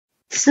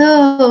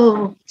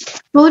So,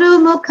 Guru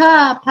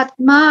Mukha,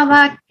 Padma,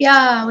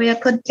 Vakya, we are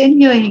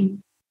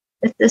continuing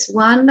with this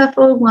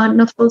wonderful,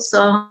 wonderful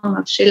song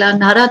of Srila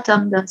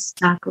Narottam Das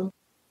Thakur,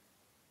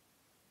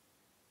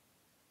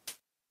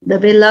 the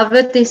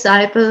beloved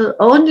disciple,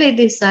 only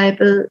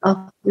disciple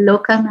of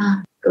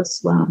Lokanath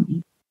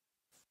Goswami.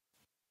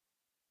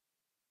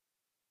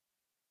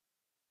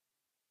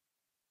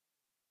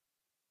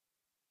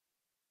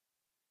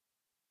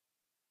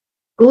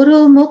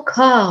 Guru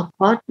Mukha,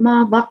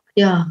 Padma,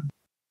 Vakya.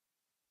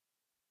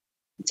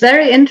 It's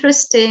very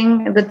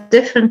interesting, the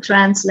different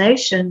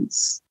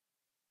translations.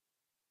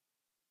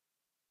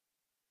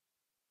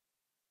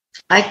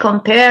 I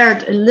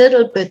compared a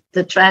little bit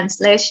the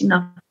translation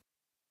of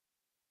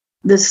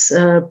this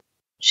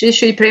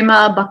Shri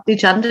Prema Bhakti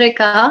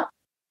Candrika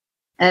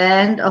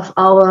and of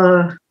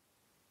our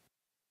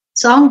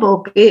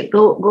songbook,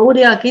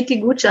 Gaudiya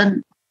Giti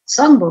Guchan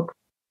songbook.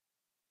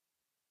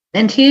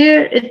 And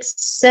here it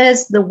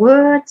says the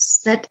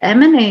words that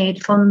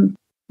emanate from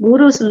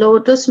Guru's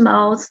lotus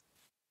mouth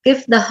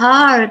give the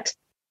heart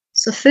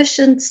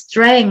sufficient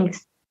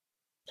strength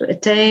to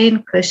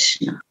attain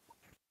Krishna.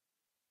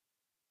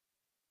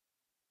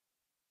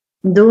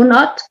 Do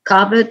not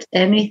covet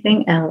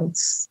anything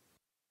else.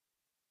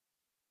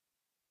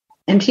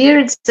 And here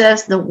it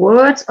says the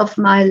words of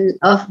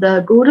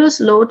the Guru's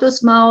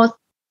lotus mouth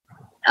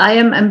I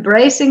am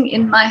embracing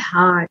in my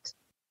heart.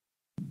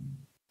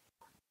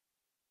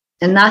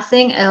 And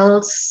nothing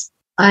else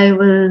I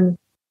will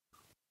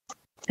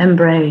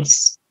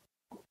embrace.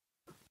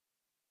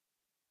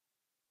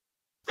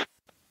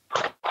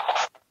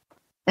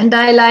 And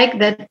I like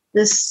that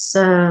this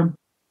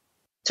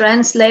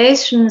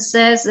translation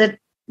says that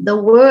the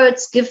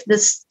words give the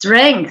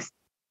strength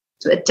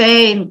to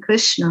attain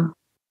Krishna.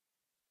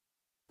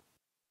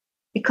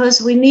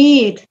 Because we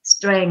need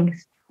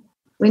strength.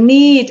 We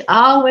need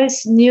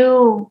always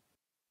new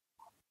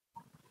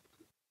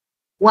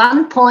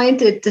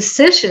one-pointed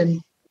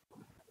decision.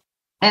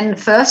 And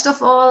first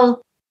of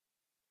all,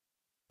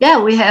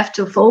 we have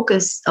to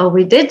focus, or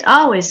we did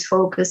always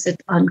focus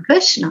it on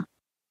Krishna.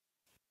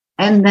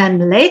 And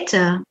then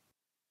later,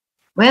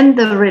 when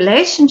the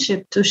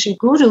relationship to Shri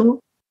Guru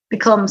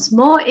becomes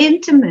more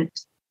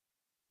intimate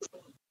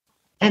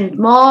and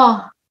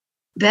more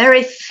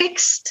very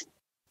fixed,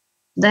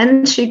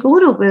 then Shri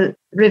Guru will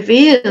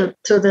reveal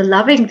to the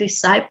loving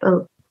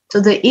disciple,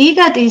 to the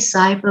eager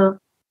disciple,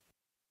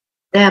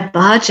 their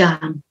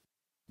bhajan,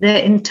 their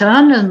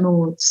internal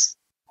moods.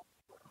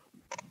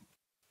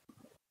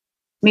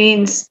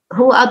 Means,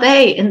 who are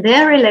they in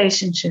their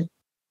relationship?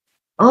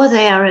 Oh,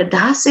 they are a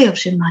dasi of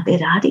Srimati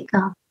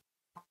Radhika.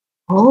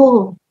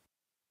 Oh.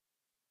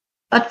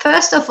 But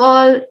first of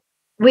all,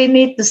 we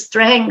need the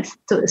strength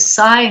to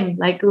sign,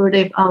 like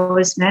Gurudev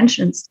always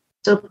mentions,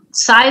 to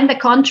sign the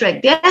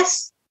contract.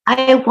 Yes,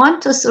 I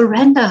want to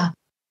surrender.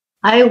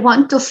 I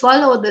want to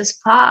follow this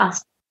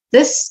path.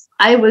 This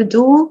I will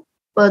do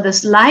for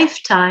this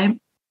lifetime.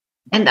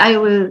 And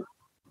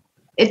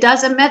it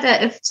doesn't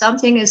matter if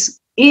something is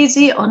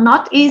easy or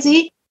not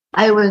easy,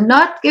 I will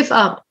not give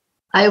up.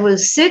 I will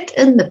sit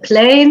in the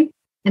plane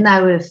and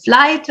I will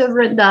fly to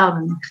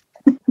Vrindavan.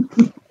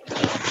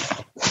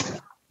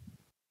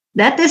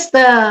 That is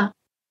the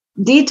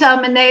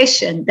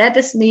determination that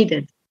is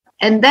needed.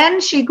 And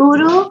then Shri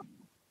Guru,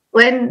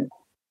 when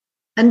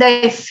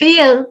they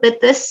feel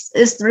that this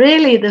is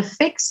really the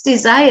fixed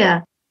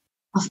desire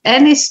of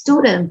any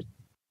student,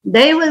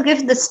 they will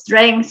give the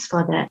strength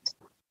for that.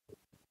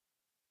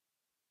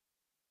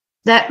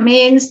 That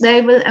means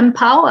they will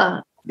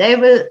empower, they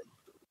will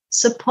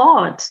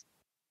support,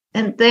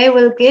 and they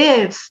will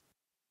give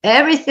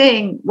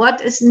everything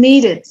what is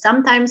needed.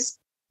 Sometimes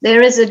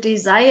there is a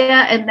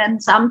desire, and then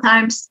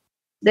sometimes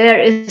there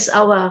is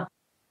our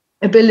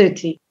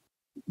ability.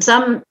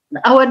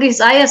 Our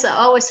desires are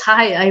always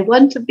high. I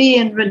want to be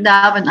in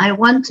Vrindavan. I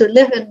want to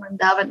live in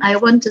Vrindavan. I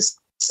want to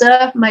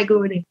serve my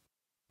Guru.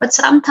 But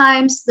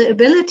sometimes the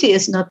ability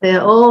is not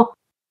there. Oh,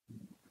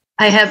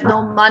 I have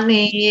no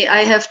money.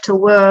 I have to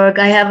work.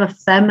 I have a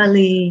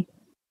family.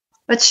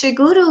 But Shri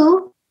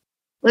Guru,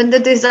 when the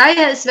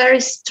desire is very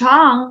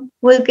strong,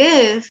 will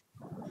give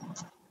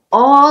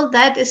all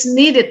that is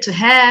needed to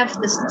have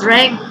the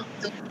strength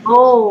to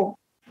go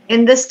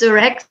in this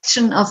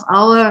direction of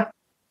our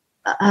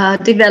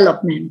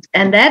development.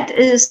 And that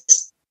is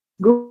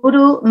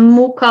Guru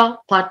Mukha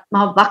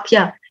Padma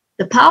Vakya.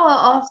 The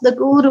power of the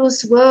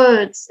Guru's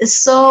words is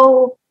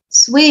so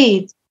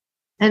sweet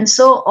and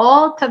so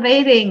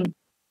all-pervading,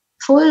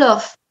 full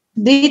of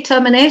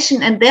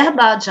determination, and their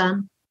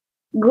bhajan,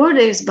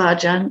 Gurudev's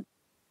bhajan,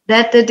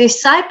 that the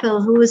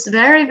disciple who is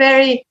very,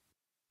 very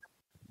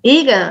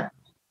eager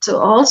to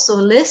also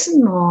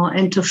listen more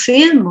and to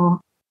feel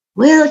more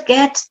will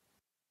get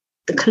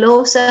the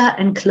closer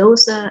and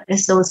closer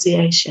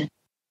association.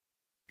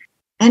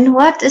 And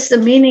what is the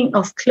meaning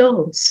of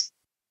close?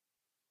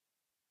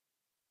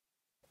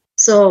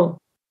 So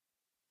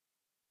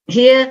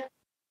here,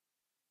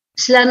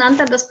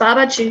 Shrilananda Das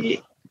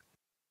Babaji,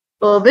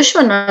 or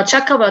Vishwanath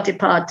Chakravarti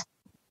Pad,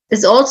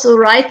 is also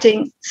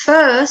writing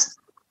first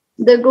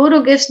the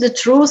Guru gives the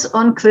truth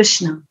on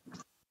Krishna.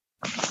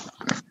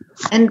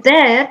 And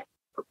that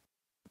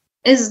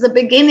is the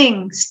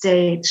beginning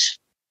stage.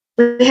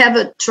 We have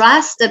a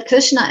trust that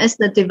Krishna is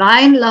the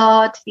divine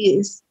Lord. He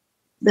is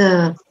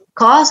the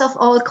cause of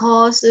all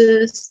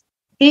causes.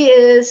 He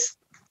is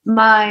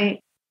my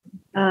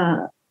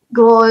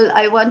goal.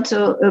 I want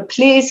to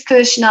please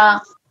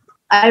Krishna.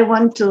 I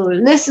want to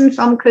listen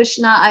from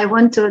Krishna. I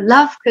want to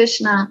love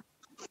Krishna.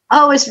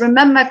 Always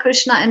remember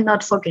Krishna and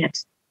not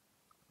forget.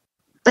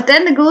 But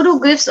then the Guru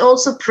gives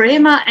also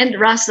Prema and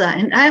Rasa.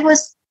 And I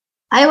was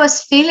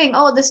feeling,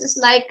 oh, this is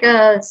like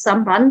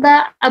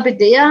Sambandha,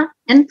 Abhideya,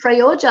 and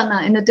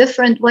Prayojana in a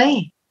different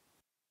way.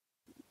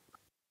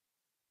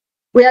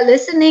 We are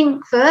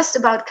listening first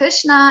about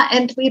Krishna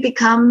and we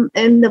become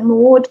in the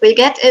mood, we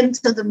get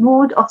into the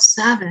mood of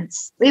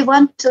service. We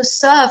want to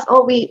serve.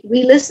 Oh, we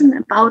listen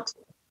about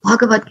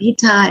Bhagavad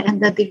Gita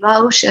and the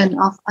devotion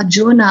of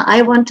Arjuna.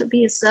 I want to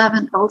be a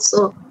servant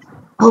also.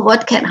 Oh,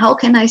 how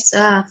can I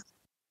serve?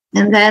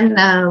 And then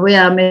we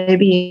are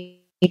maybe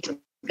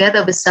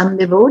together with some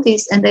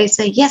devotees and they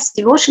say, yes,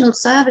 devotional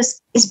service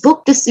is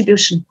book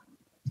distribution.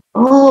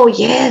 Oh,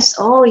 yes.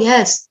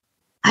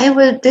 I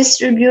will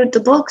distribute the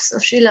books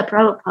of Srila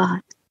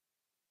Prabhupada.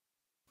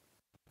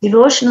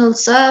 Devotional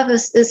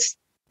service is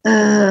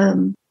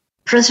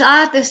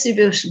prasad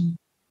distribution.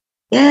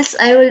 Yes,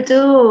 I will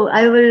do.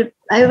 I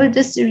will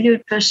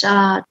distribute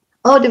prasad.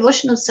 Oh,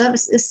 devotional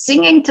service is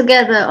singing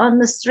together on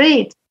the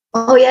street.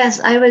 Oh, yes,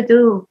 I will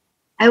do.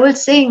 I will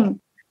sing.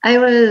 I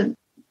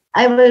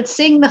will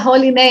sing the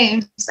holy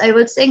names. I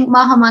will sing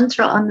Maha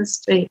Mantra on the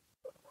street.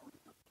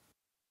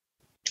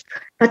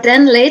 But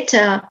then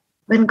later,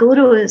 when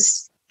Guru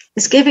is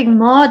giving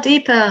more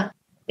deeper,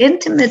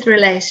 intimate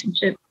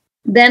relationship,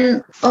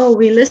 then,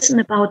 we listen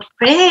about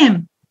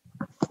Prema.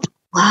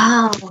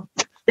 Wow,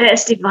 there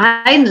is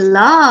divine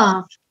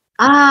love.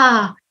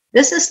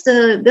 This is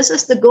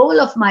the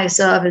goal of my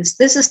service.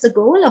 This is the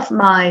goal of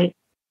my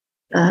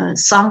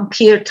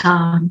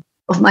Sankirtan,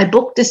 of my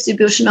book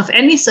distribution, of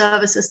any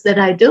services that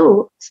I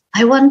do.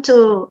 I want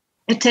to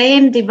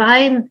attain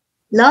divine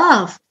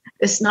love.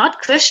 It's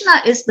not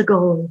Krishna is the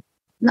goal.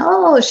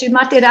 No,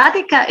 Srimati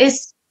Radhika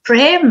is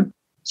Prema.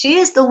 She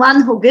is the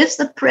one who gives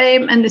the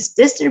Prema and is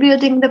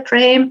distributing the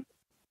Prema.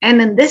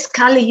 And in this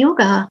Kali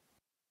Yuga,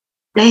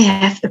 they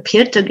have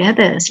appeared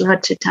together as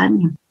Lord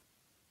Chaitanya.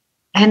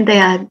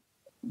 And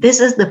this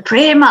is the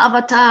Prema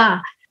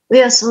avatar.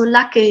 We are so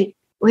lucky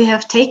we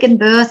have taken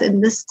birth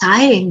in this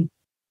time.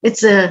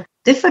 It's a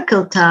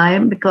difficult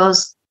time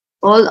because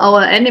all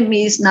our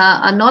enemies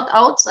now are not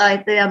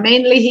outside. They are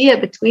mainly here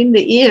between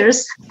the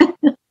ears.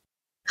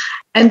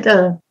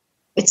 And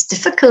it's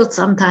difficult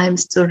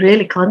sometimes to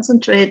really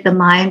concentrate the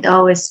mind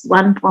always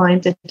one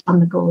pointed on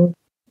the goal.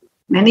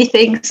 Many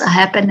things are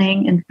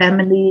happening in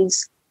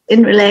families,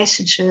 in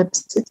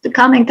relationships. It's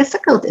becoming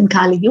difficult in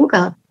Kali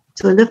Yuga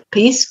to live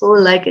peaceful,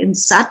 like in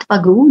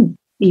Sattva Gun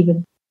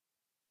even.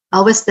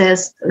 Always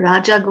there's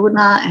Raja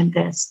Guna and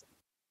there's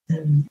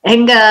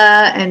anger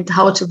and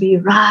how to be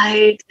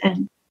right.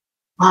 And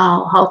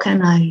wow, how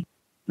can I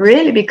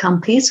really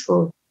become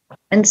peaceful?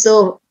 And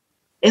so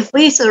if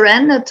we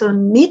surrender to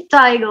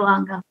Nittai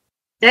Gauranga,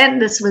 then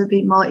this will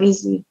be more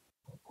easy.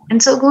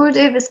 And so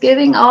Gurudev is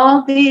giving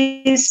all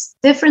these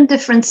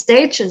different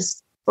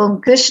stages, from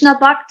Krishna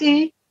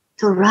Bhakti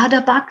to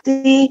Radha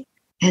Bhakti,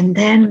 and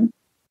then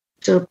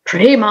to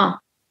Prema,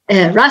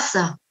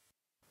 Rasa.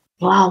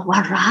 Wow,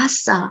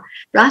 Rasa.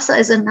 Rasa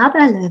is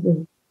another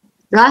level.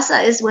 Rasa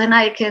is when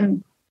I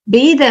can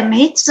be their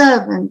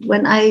maidservant,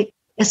 when I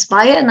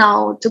aspire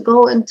now to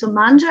go into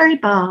Manjari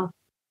Bhav.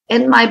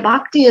 And my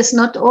bhakti is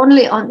not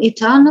only on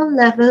eternal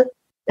level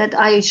that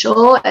I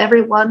show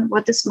everyone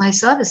what is my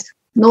service.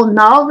 No,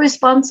 now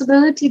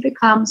responsibility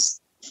becomes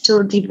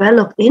to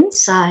develop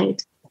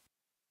inside.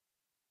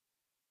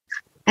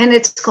 And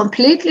it's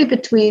completely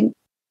between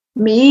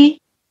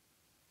me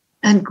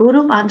and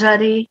Guru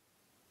Manjari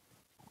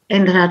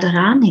and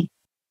Radharani.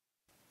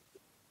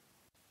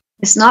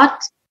 It's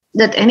not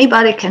that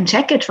anybody can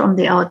check it from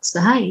the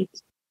outside.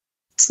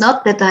 It's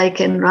not that I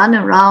can run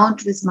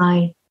around with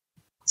my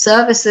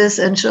services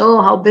and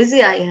show how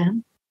busy I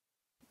am.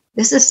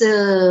 This is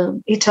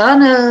an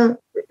eternal,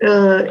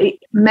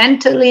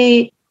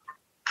 mentally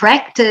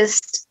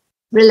practiced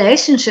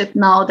relationship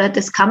now that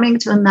is coming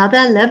to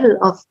another level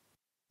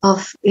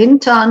of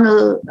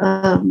internal,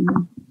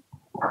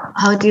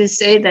 how do you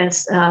say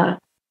this,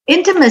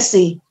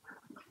 intimacy.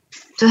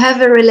 To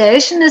have a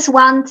relation is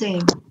one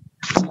thing,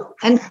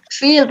 and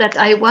feel that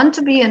I want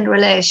to be in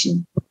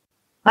relation,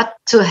 but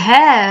to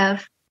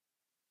have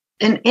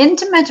an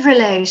intimate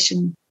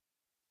relation,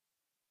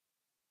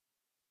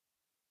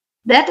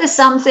 that is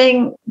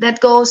something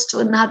that goes to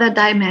another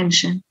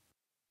dimension.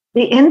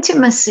 The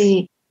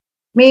intimacy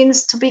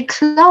means to be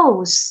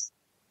close.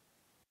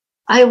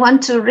 I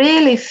want to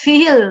really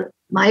feel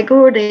my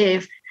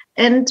Gurudev,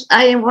 and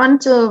I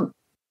want to,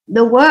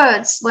 the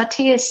words, what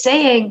he is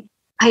saying,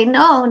 I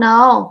know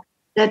now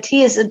that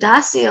he is a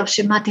dasi of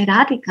Srimati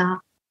Radhika,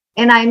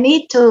 and I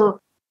need to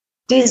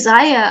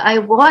desire. I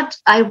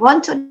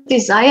want to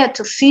desire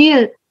to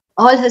feel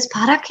all his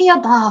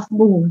Parakya Bhav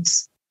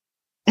moods.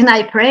 And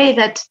I pray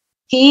that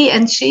he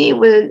and she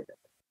will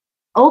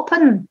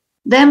open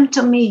them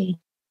to me,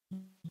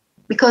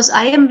 because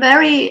I am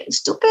very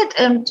stupid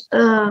and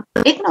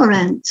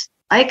ignorant.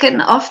 I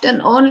can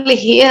often only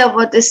hear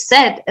what is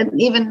said, and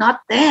even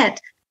not that.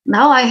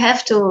 Now I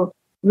have to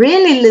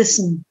really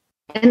listen,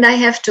 and I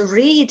have to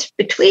read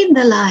between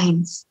the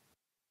lines.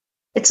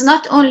 It's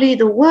not only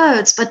the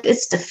words, but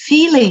it's the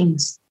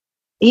feelings,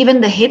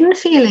 even the hidden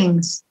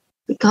feelings,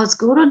 because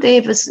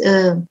Gurudev is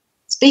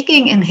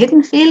speaking in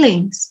hidden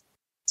feelings.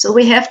 So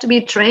we have to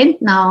be trained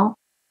now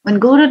when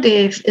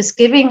Gurudev is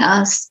giving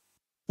us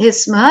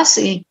his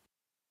mercy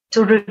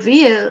to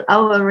reveal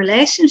our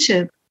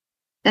relationship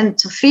and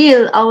to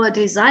feel our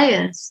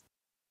desires.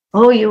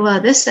 Oh, you are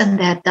this and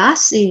that,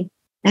 Dasi,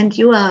 and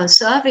you are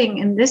serving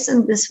in this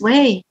and this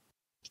way.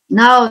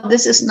 Now,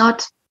 this is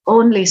not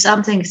only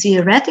something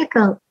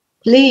theoretical.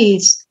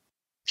 Please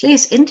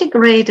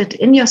integrate it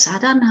in your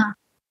sadhana.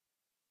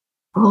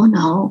 Oh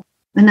no,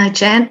 when I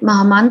chant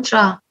Maha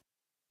Mantra,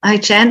 I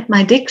chant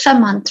my Diksha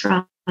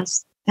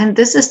mantras. And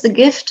this is the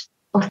gift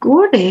of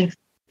Gurudev,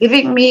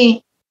 giving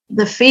me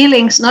the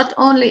feelings, not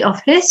only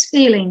of his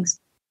feelings,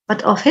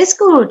 but of his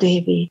Guru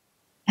Devi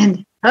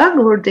and her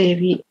Guru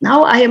Devi.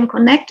 Now I am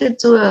connected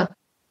to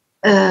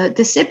a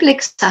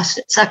disciplic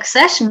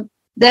succession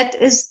that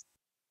is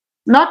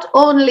not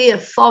only a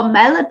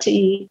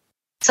formality,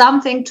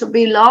 something to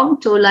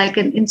belong to like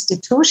an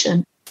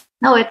institution.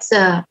 No, it's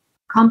a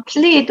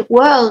complete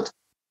world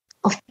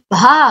of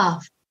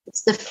bhav.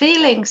 It's the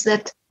feelings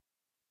that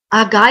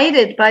are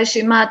guided by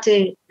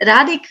Srimati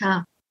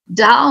Radhika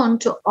down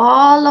to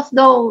all of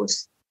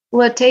those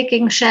who are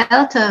taking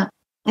shelter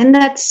in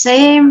that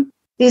same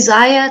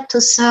desire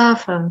to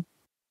serve her.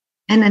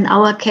 And in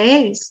our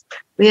case,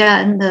 we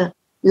are in the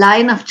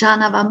line of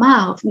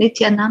Janavama, of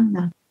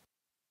Nityananda.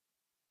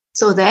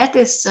 So that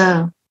is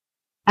a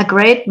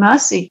great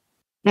mercy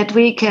that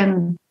we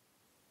can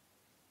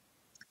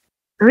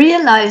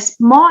realize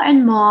more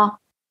and more,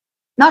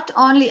 not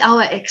only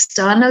our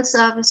external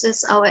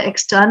services, our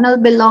external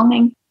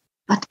belonging,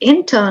 but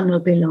internal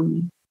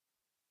belonging.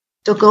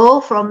 To go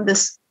from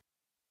this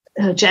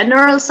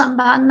general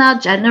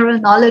sambandha, general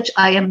knowledge,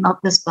 I am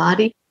not this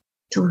body,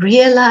 to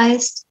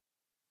realize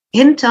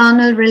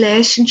internal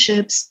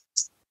relationships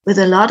with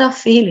a lot of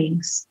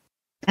feelings.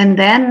 And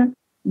then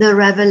the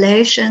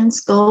revelations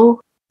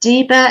go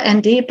deeper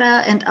and deeper,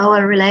 and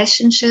our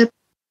relationship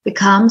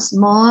becomes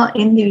more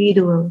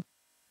individual.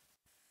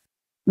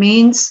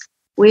 Means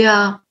we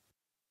are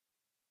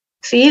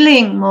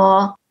feeling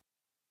more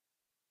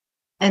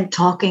and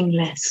talking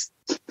less.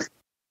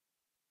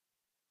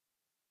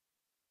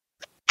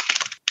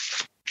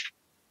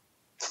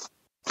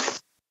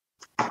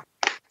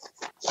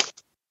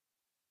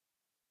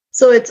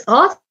 So it's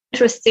also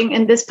interesting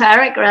in this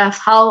paragraph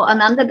how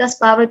Anandadas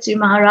Babaji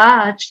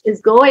Maharaj is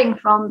going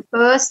from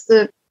first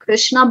the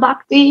Krishna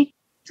Bhakti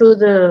to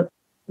the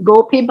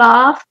Gopi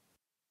Bhav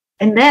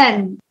and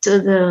then to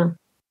the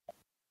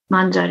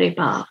Manjari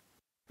Bhav.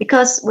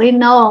 Because we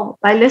know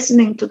by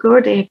listening to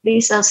Gurudev,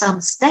 these are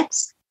some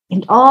steps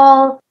and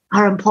all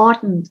are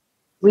important.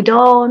 We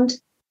don't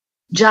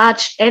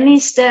judge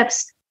any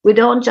steps. We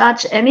don't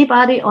judge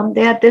anybody on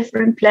their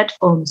different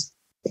platforms.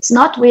 It's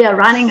not we are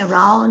running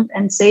around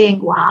and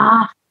saying,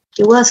 wow,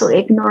 you are so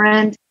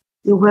ignorant.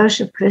 You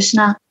worship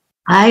Krishna.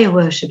 I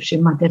worship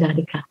Srimati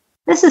Radhika.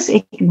 This is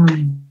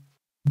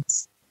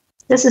ignorance.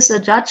 This is a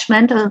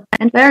judgmental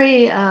and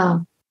very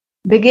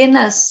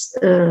beginner's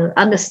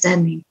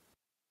understanding.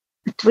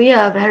 But we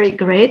are very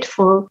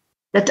grateful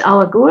that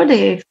our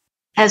Gurudev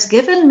has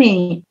given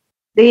me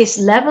these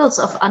levels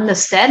of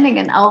understanding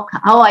and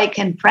how I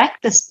can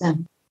practice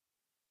them.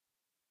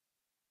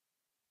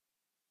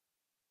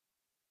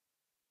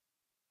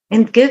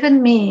 And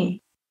given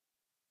me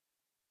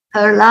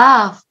her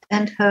love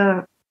and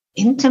her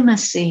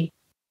intimacy.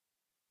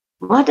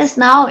 What is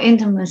now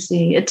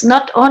intimacy? It's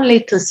not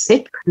only to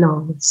sit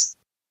close.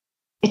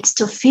 It's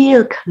to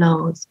feel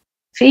close.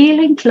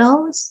 Feeling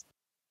close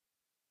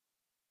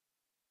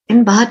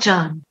in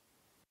bhajan.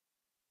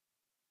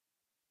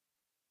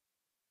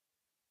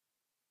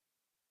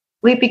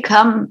 We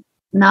become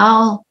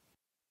now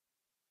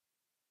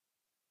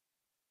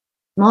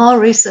more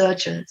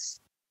researchers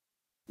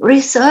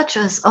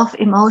of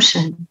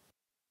emotion.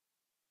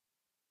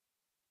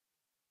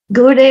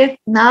 Gurudev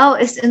now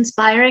is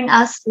inspiring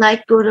us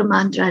like Guru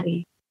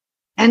Manjari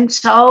and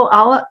show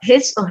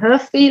his or her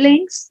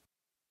feelings,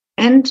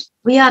 and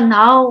we are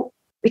now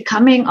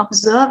becoming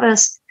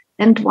observers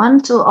and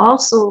want to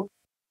also,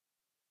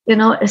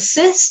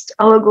 assist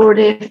our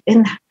Gurudev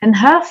in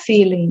her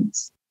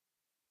feelings.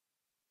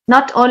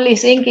 Not only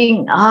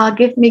thinking,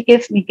 give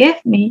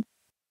me,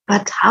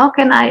 but how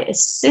can I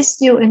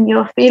assist you in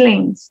your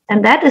feelings?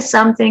 And that is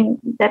something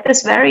that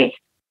is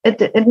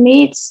it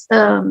needs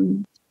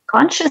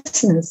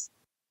consciousness.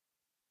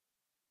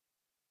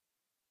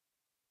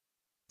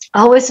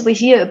 Always we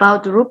hear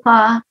about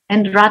Rupa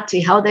and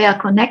Rati, how they are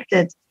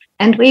connected.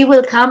 And we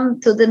will come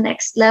to the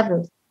next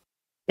level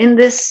in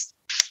this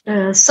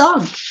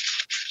song.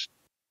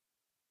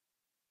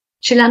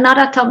 Srila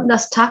Narottam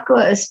Das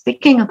Thakur is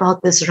speaking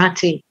about this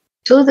rati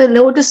to the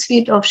lotus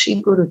feet of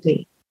Sri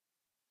Gurudev.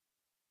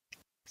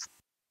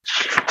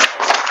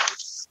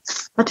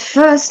 But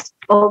first,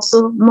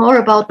 also more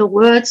about the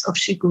words of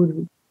Sri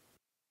Guru.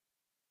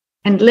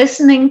 And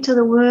listening to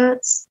the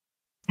words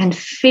and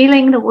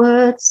feeling the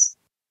words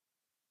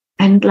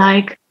and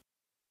like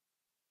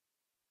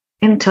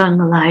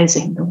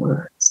internalizing the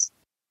words.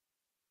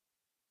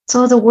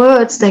 So the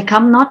words, they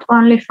come not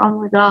only from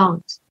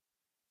without,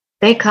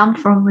 they come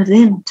from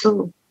within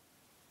too.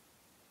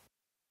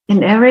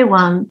 And every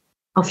one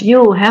of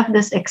you have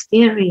this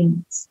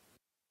experience.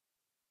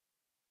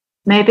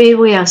 Maybe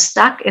we are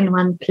stuck in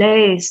one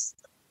place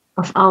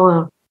of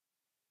our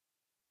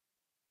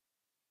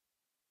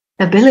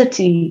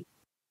ability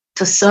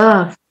to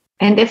serve.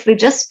 And if we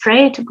just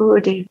pray to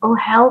Gurudev, oh,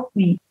 help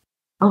me.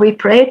 Or we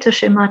pray to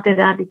Srimati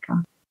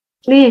Radhika,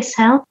 please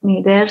help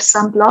me, there's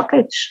some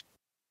blockage.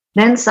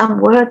 Then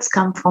some words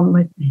come from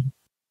within.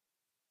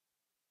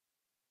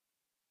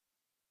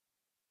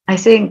 I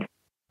think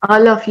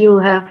all of you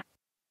have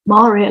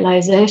more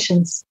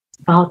realizations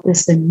about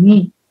this than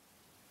me,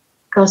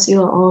 because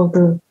you are all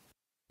the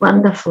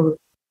wonderful,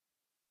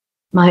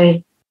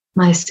 my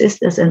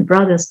sisters and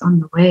brothers on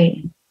the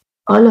way.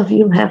 All of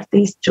you have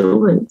these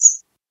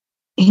jewels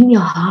in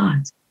your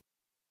heart.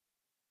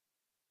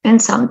 And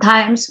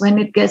sometimes when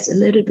it gets a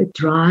little bit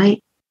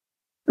dry,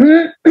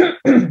 then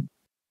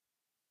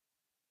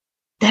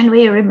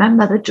we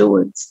remember the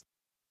jewels.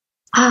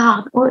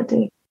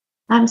 Gurudev,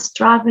 I'm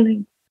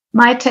struggling.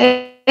 My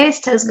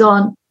taste has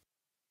gone.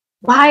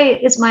 Why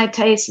is my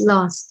taste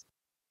lost?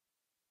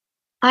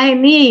 I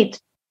need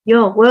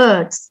your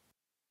words,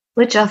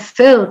 which are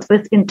filled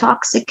with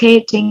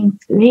intoxicating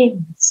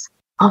flames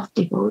of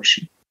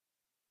devotion.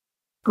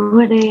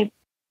 Gurudev,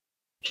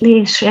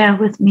 please share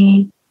with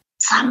me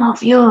some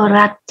of your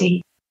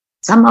rati,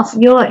 some of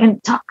your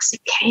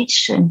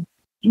intoxication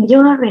in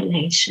your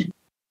relation.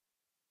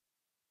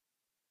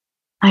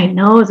 I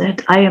know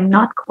that I am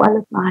not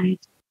qualified,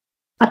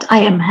 but I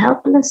am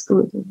helpless,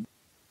 Gurudev.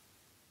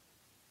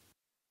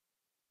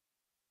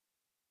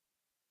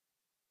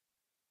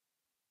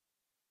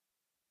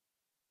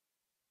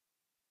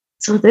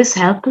 So this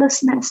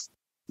helplessness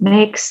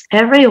makes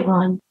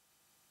everyone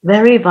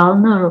very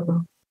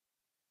vulnerable.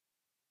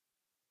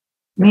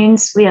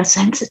 Means we are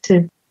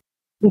sensitive.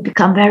 We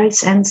become very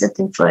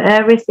sensitive for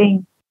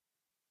everything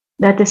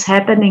that is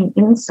happening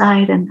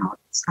inside and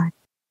outside.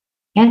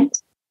 And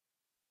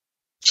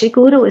Sri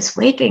Guru is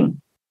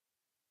waiting.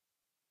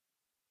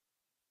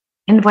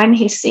 And when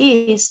he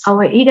sees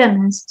our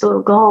eagerness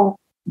to go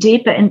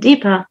deeper and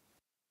deeper,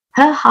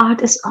 her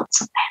heart is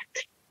also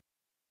empty.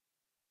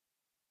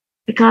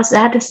 Because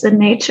that is the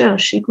nature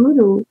of Sri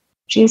Guru.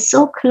 She is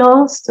so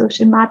close to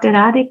Srimati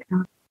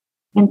Radhika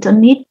and to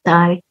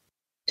Nittai,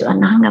 to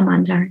Ananga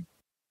Mandari.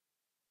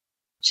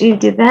 She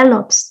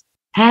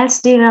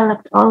has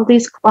developed all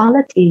these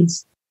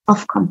qualities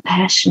of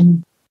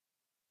compassion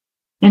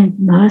and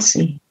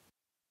mercy.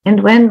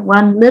 And when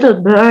one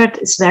little bird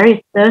is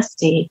very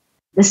thirsty,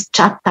 this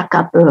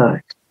Chataka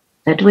bird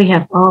that we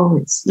have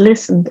always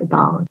listened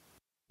about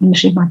in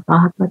Srimad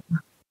Bhagavatam,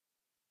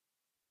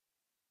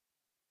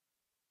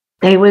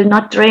 they will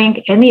not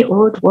drink any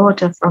old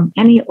water from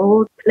any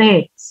old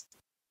place.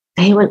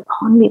 They will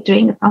only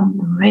drink from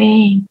the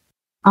rain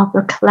of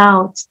the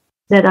clouds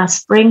that are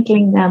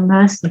sprinkling their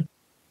mercy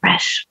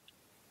fresh.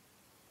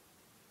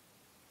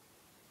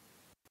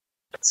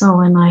 So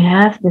when I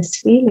have these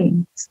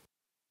feelings,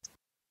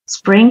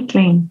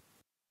 sprinkling,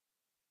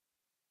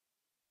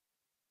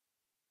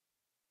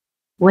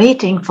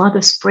 waiting for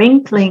the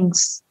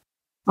sprinklings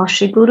of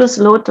Sri Guru's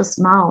lotus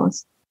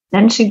mouth,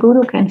 then Sri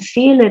Guru can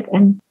feel it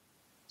and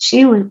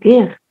she will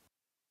give.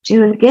 She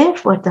will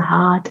give what the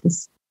heart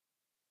is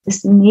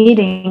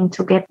needing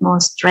to get more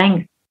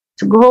strength,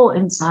 to go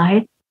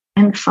inside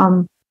and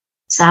from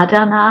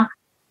sadhana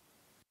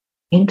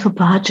into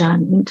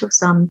bhajan, into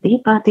some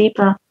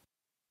deeper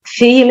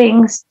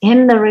feelings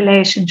in the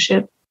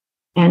relationship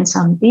and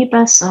some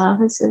deeper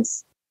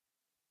services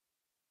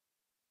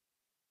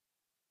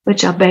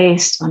which are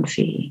based on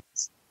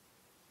feelings.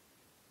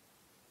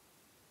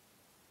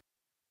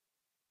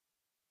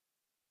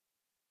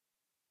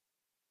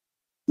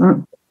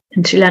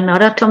 And Srila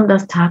Narottam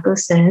Das Thakur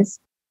says,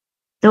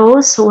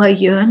 those who are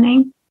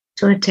yearning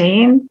to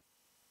attain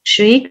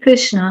Sri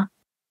Krishna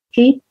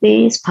keep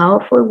these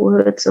powerful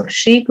words of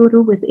Sri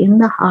Guru within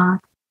the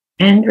heart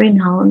and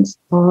renounce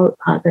all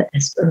other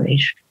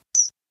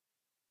aspirations.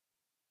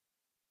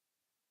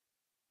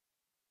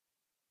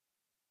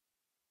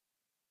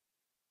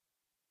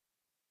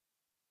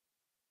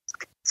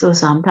 So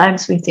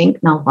sometimes we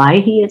think, now why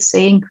he is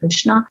saying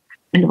Krishna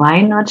and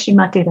why not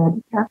Srimati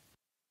Radhika?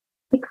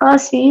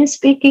 Because he is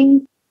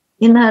speaking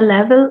in a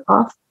level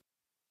of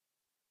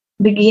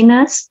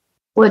beginners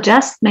who are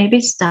just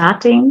maybe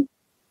starting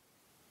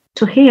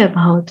to hear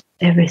about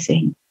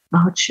everything,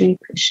 about Sri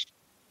Krishna.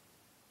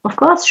 Of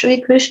course,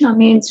 Sri Krishna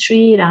means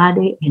Sri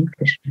Radhe and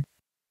Krishna.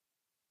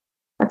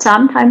 But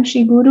sometimes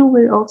Sri Guru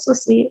will also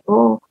say,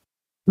 oh,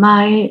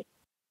 my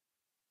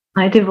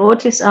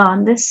devotees are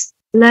on this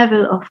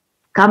level of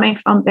coming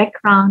from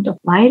background of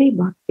Vairi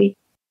Bhakti.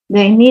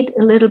 They need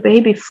a little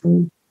baby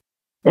food.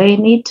 They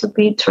need to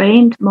be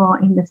trained more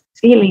in the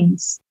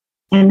feelings.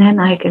 And then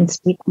I can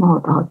speak more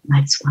about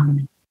my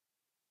Swami.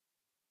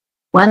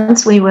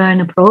 Once we were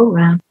in a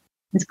program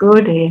with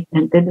Gurudev,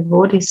 and the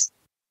devotees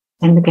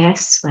and the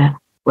guests were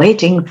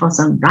waiting for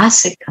some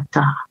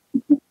rasikatha.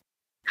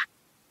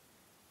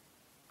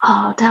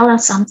 Oh, tell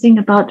us something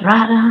about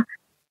Radha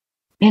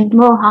and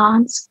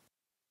Mohan's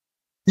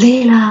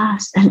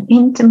leelas and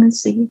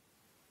intimacy.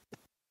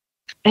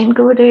 And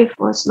Gurudev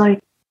was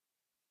like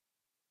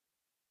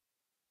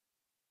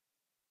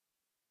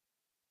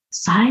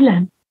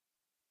silent.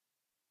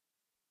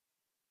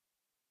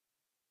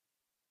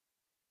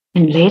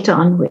 And later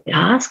on we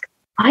asked,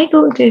 why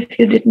Gurudev,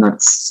 you did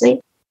not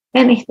say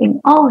anything?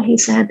 Oh, he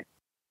said,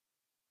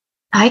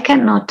 I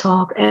cannot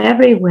talk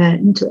everywhere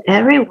and to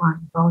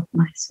everyone about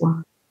my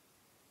Swami.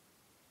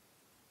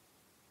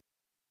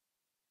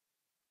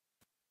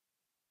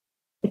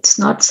 It's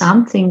not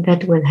something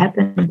that will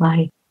happen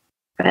by,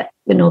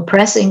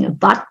 pressing a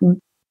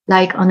button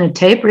like on a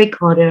tape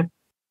recorder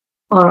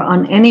or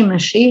on any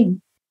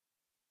machine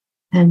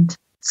and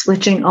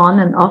switching on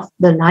and off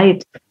the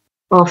light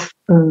of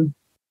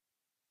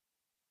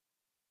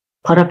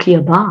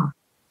Parakiya bar.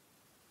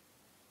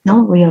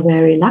 No, we are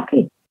very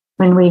lucky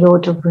when we go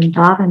to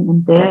Vrindavan,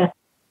 and there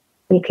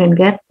we can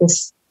get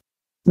this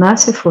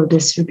merciful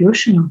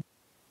distribution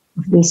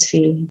of these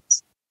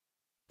feelings.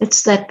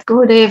 It's that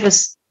Gurudev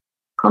is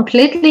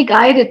completely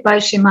guided by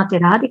Srimati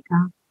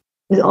Radhika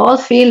with all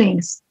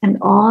feelings and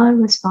all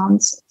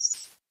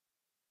responses.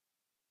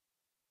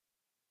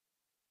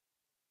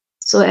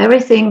 So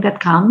everything that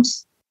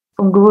comes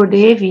from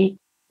Gurudevi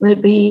will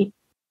be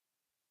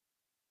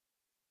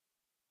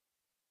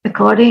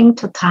according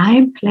to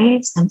time,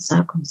 place, and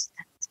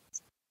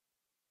circumstances.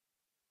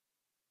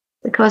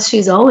 Because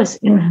she's always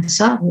in her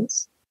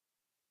service.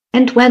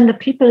 And when the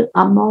people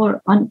are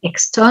more on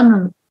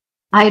external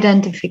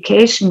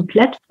identification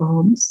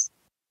platforms,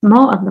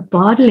 more on the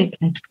bodily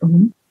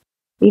platform,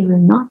 we will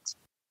not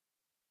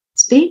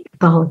speak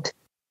about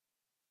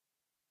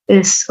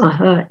his or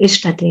her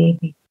Ishta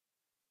Devi.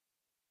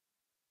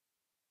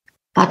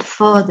 But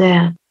for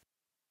their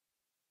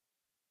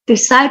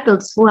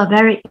disciples who are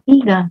very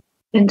eager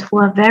and who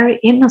are very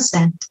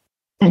innocent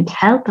and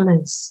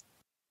helpless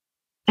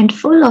and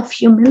full of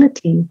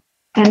humility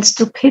and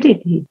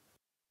stupidity,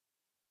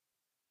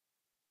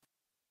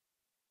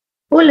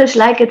 foolish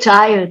like a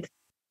child,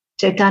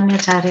 Chaitanya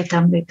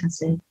Charitamrita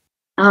said,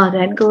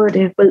 then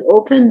Gurudev will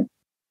open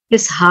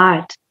his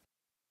heart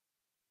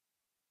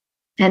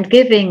and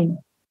giving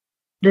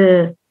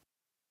the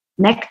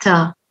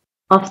nectar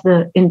of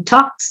the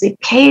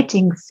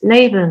intoxicating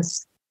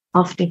flavors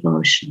of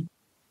devotion.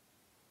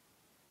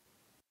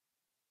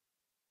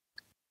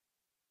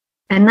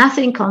 And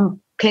nothing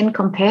can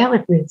compare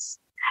with this.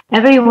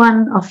 Every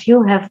one of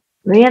you have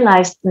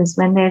realized this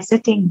when they're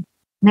sitting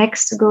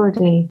next to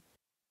Gurudev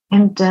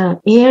and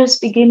ears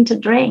begin to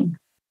drink.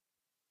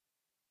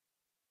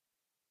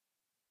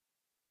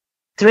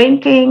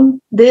 Drinking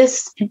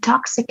this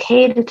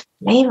intoxicated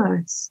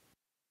flavors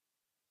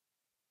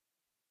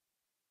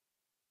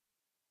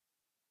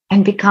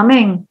and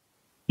becoming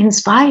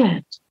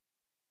inspired,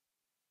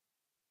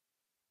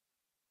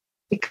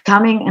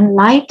 becoming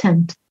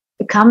enlightened,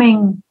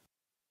 becoming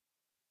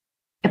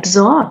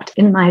absorbed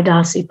in my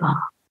Dasipa.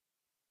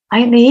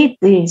 I need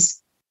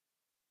these,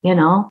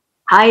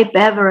 high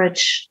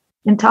beverage,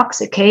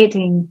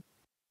 intoxicating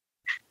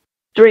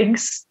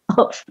drinks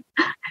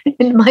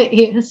in my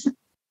ears.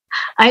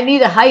 I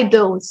need a high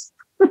dose.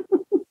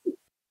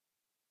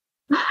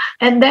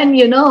 And then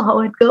you know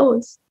how it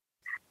goes.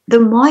 The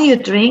more you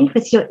drink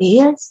with your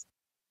ears,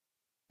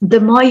 the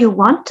more you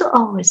want to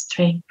always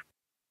drink.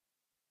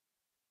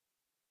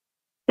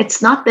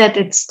 It's not that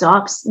it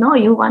stops. No,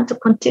 you want to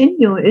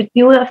continue.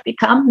 You have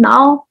become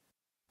now,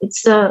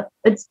 it's the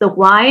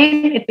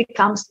wine, it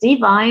becomes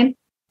divine,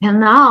 and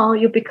now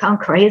you become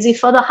crazy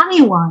for the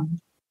honey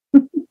wine.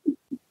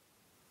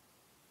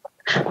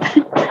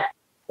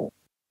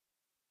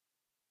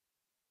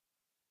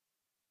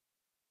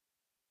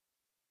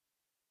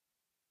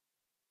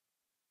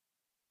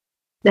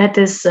 That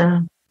is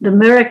the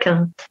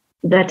miracle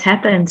that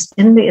happens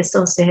in the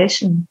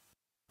association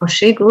of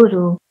Sri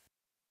Guru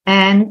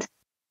and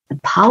the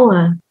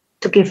power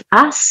to give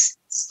us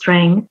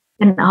strength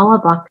in our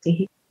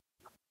bhakti.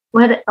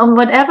 On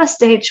whatever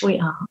stage we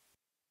are,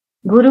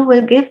 Guru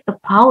will give the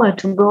power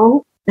to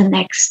go the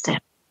next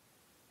step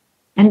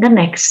and the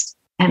next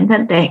and the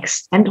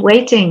next, and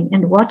waiting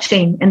and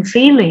watching and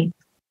feeling.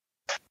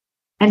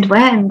 And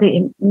when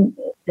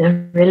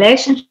the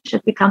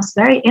relationship becomes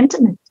very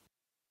intimate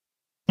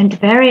and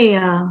very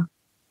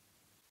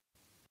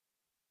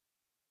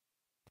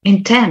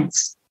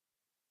intense,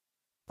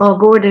 or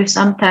Gurudev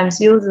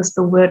sometimes uses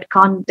the word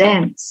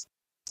condensed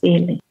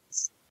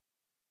feelings.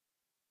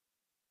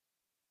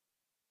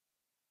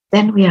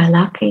 then we are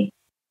lucky.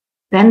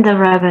 Then the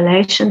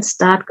revelations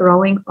start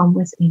growing from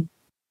within.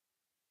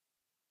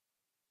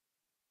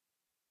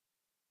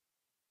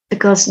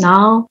 Because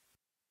now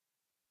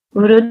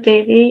Guru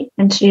Devi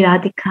and Sri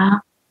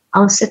Radhika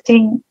are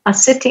sitting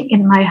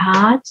in my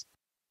heart,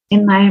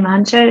 in my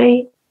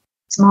manjari,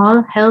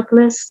 small,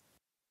 helpless,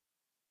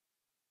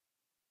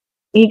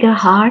 eager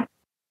heart,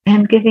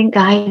 and giving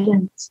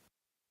guidance.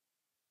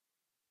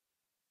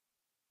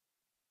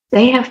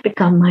 They have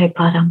become my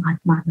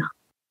Paramatma now.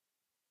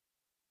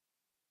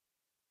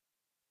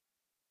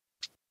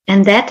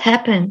 And that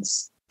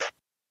happens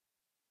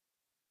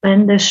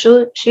when the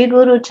Shri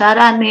Guru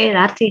Charane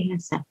Rati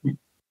has happened.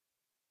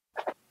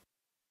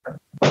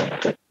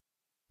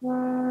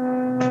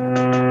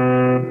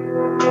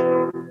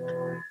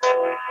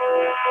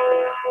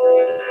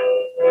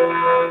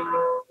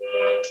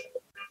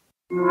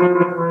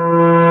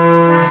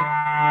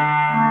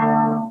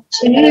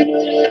 Shri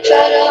Guru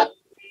Charane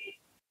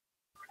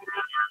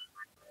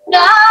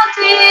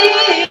Rati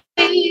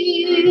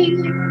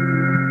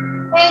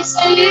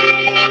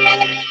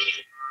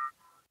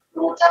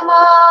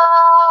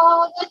Uttamagati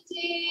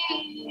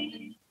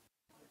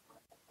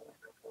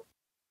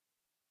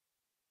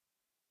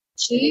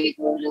Shri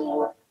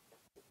Guru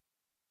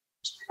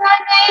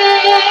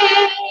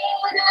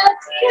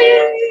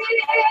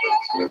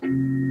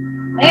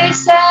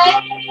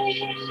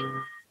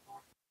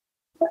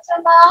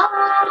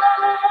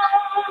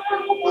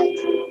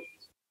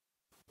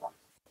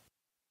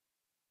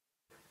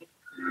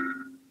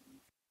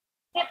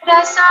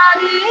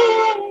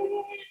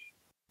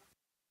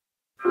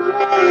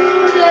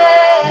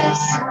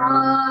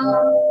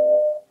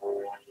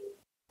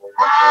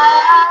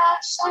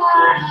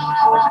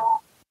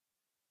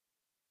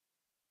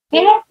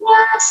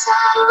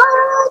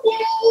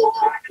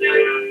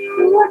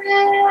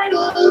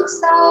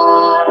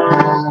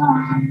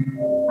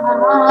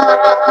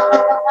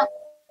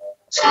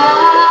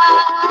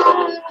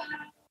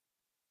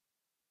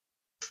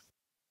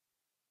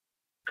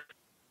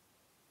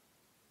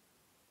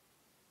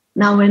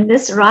Now in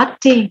this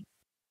Rati,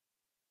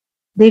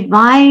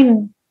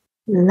 divine,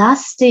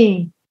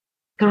 lusty,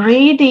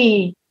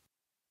 greedy,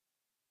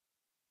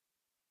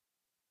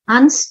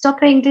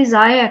 unstopping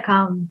desire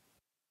comes,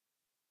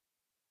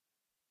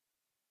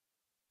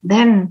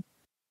 then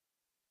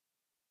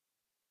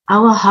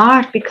our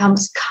heart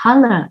becomes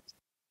colored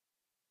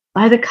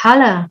by the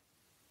color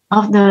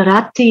of the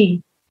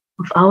Rati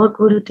of our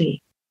Gurudev.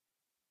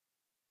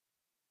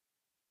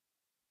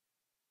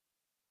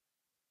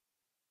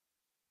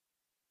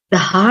 The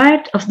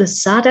heart of the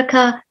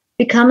sadhaka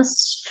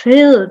becomes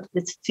filled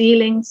with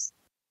feelings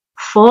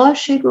for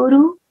Shri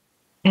Guru,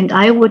 and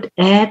I would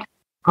add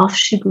of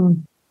Shri Guru.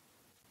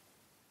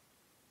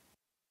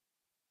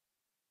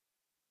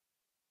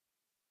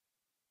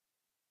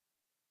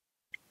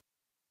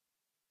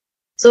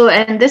 So,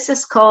 and this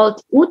is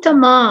called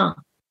Uttama.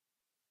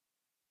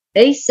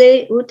 They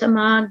say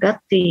Uttama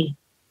Gati.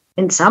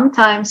 And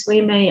sometimes we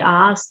may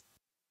ask,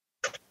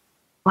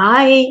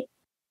 why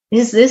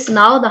is this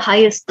now the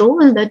highest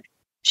goal, that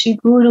Shri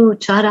Guru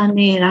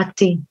Charane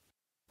Rati?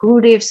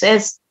 Gurudev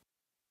says,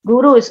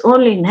 Guru is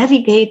only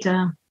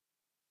navigator.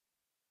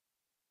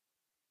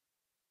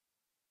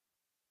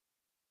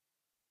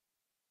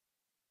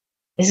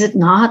 Is it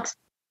not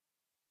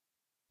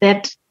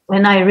that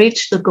when I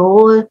reach the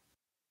goal,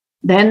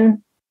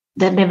 then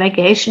the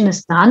navigation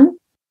is done?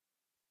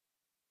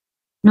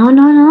 No,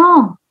 no,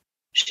 no.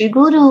 Shri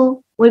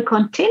Guru will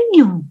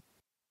continue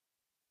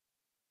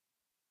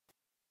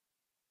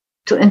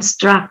to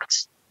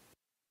instruct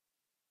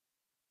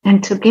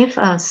and to give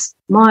us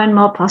more and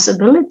more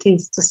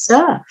possibilities to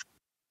serve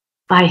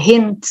by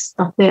hints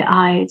of their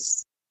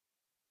eyes,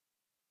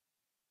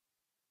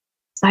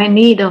 by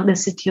need of the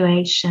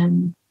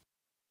situation.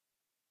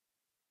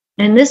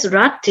 And this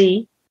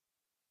Rati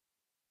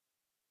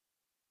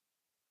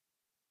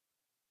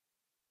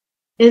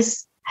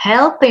is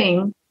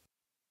helping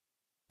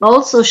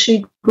also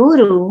Shri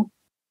Guru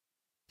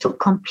to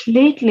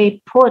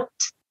completely put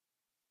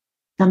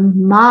the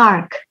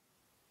mark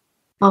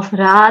of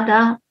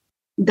Radha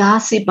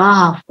Dasi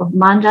Bhav, of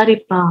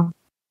Manjari Bhav,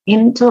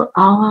 into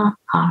our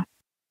heart.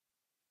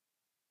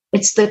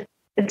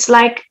 It's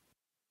like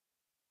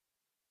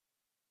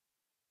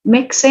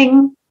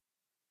mixing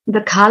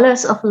the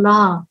colors of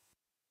love.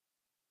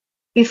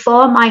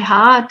 Before, my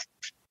heart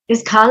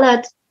is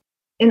colored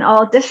in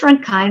all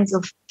different kinds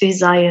of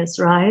desires,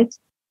 right?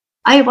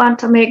 I want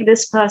to make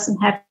this person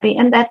happy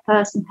and that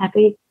person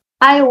happy.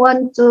 I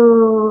want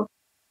to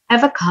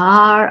have a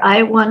car.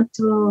 I want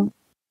to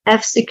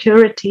have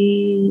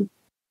security.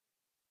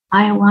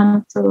 I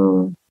want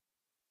to,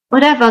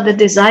 whatever the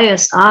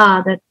desires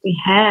are that we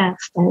have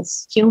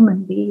as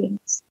human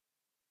beings.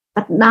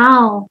 But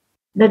now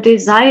the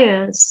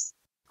desires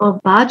for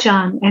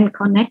bhajan and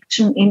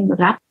connection in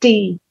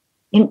Rati,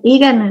 in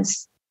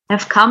eagerness,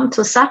 have come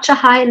to such a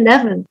high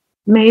level.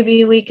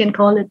 Maybe we can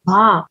call it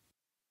bhav.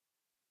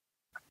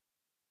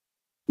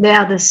 They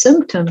are the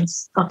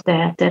symptoms of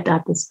that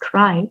are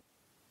described.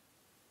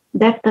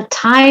 That the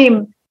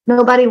time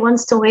Nobody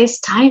wants to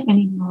waste time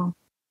anymore.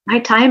 My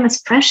time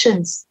is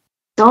precious.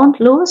 Don't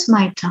lose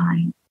my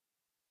time.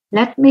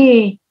 Let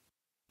me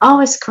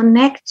always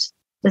connect.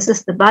 This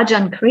is the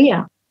Bhajan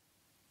Kriya.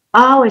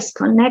 Always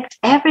connect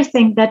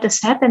everything that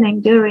is happening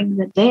during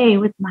the day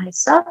with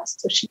myself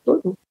to Shri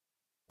Guru.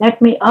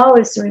 Let me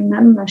always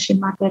remember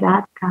Srimati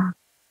Radha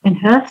and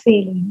her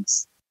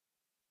feelings.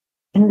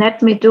 And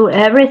let me do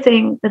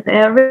everything with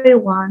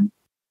everyone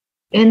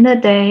in the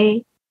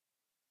day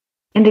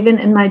and even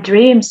in my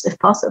dreams, if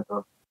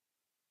possible,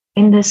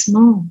 in this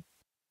mood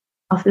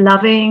of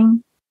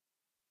loving,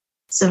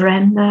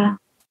 surrender,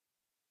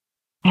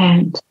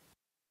 and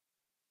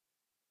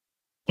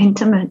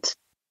intimate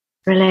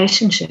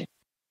relationship.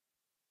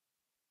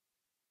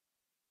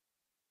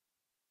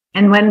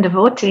 And when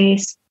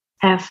devotees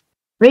have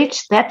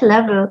reached that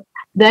level,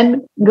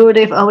 then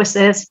Gurudev always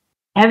says,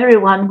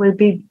 everyone will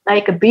be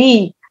like a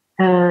bee,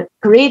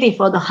 greedy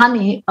for the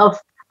honey of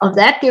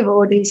that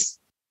devotee's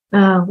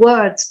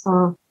words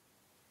or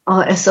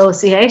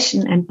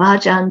association and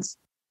bhajans,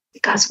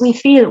 because we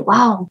feel,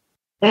 wow,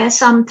 there's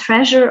some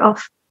treasure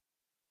of,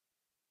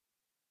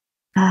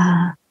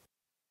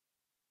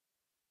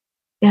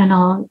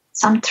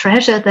 some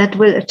treasure that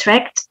will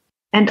attract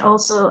and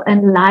also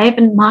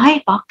enliven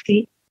my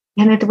bhakti,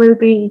 and it will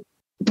be,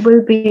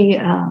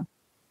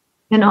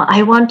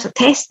 I want to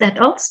taste that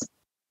also.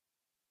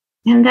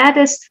 And that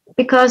is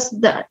because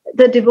the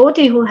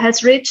devotee who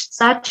has reached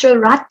such a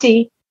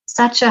rati,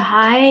 such a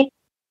high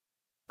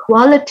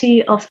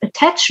quality of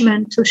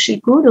attachment to Shri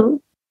Guru,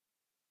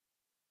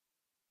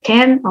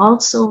 can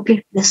also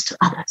give this to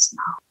others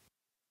now.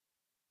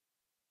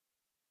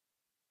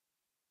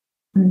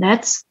 And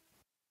that's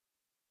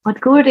what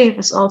Gurudev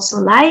is also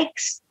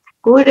likes.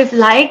 Gurudev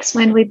likes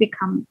when we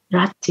become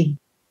rati.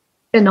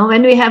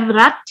 When we have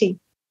rati,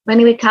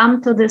 when we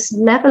come to this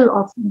level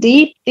of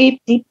deep,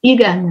 deep, deep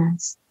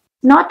eagerness,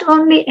 not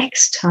only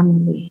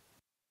externally,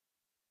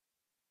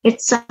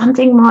 it's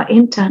something more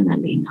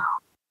internally now.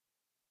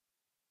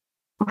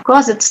 Of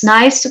course, it's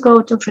nice to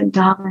go to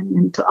Vrindavan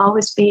and to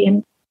always be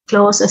in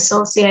close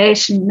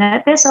association.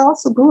 That is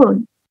also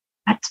good.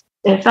 But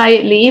if I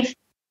leave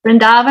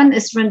Vrindavan,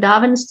 is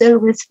Vrindavan still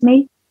with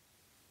me?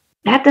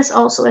 That is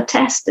also a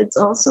test. It's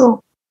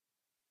also.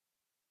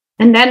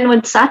 And then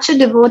with such a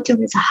devotee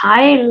with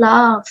high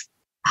love,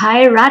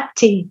 high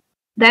rati,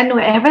 then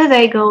wherever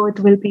they go, it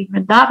will be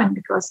Vrindavan,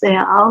 because they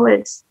are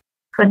always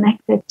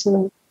connected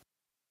to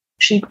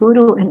Shri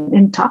Guru and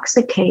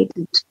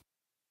intoxicated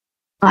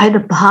by the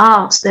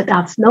bhavs that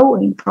are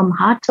flowing from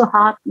heart to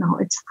heart now.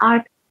 It's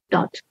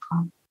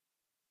heart.com.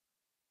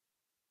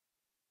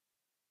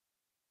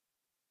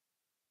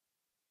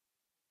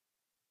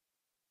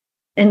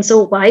 And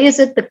so why is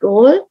it the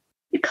goal?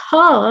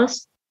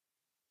 Because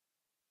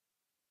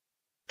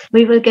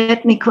we will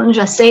get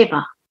Nikunja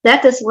Seva.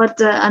 That is what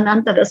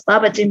Anantadas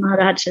Babaji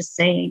Maharaj is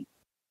saying.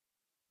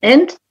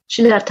 And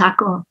Srila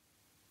Thakur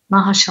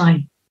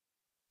Mahashai,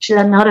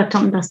 Srila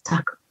Narottam Das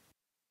Thakur.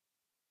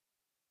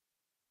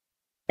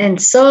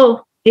 And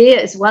so here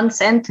is one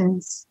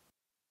sentence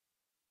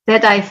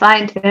that I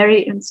find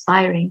very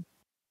inspiring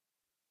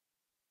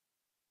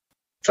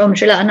from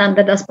Srila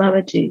Anantadas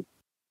Babaji.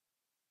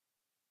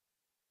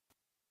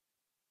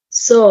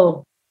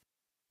 So,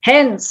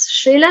 hence,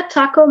 Srila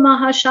Thakur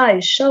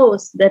Mahashai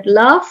shows that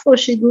love for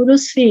Shri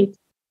Guru's feet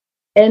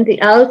and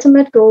the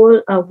ultimate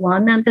goal are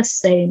one and the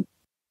same,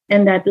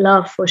 and that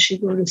love for Shri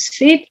Guru's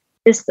feet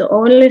is the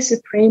only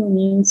supreme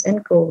means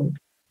and goal.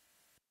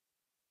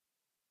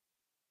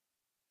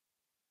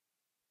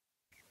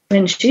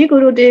 When Shri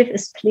Gurudev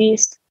is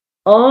pleased,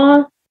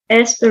 all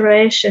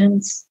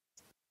aspirations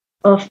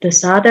of the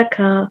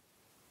sadhaka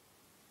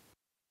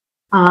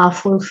are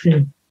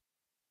fulfilled.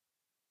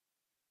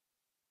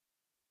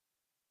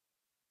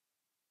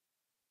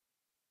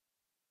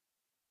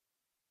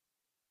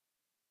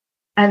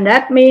 And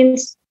that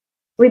means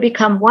we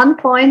become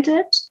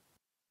one-pointed,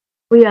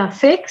 we are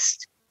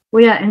fixed,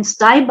 we are in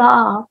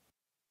staiba,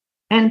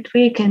 and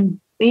we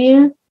can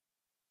feel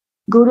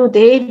Guru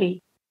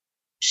Devi,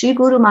 Shri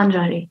Guru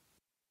Manjari.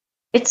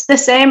 It's the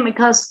same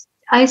because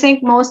I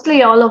think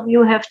mostly all of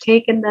you have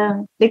taken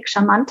the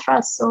Diksha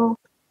mantra. So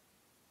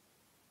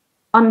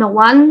on the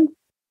one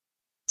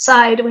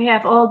side, we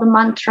have all the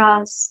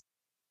mantras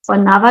for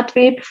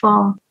Navadvip,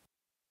 for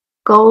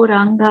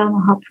Gauranga,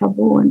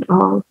 Mahaprabhu, and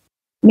all.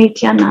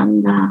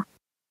 Nityananda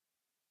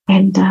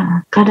and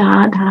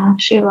Gadadha,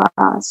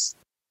 Shivas,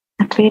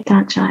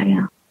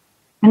 Advaitacharya.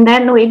 And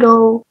then we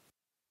go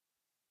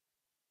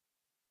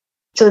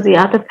to the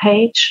other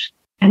page,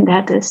 and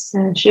that is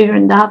Shri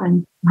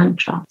Vrindavan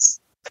mantras.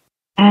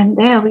 And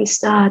there we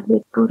start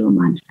with Guru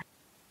Mantra.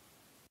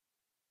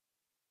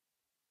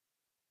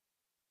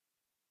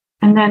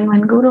 And then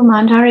when Guru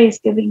Manjari is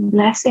giving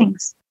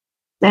blessings,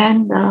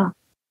 then the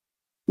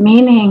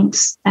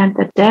meanings and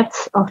the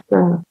depth of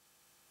the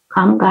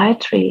Kam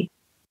Gayatri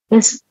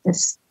is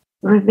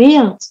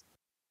revealed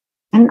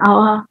in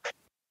our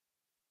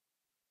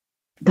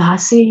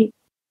Dasi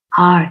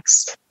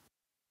hearts.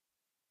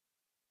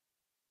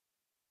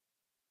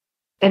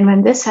 And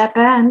when this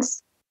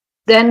happens,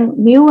 then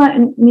newer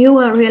and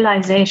newer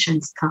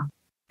realizations come.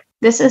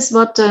 This is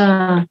what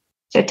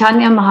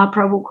Chaitanya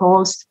Mahaprabhu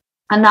calls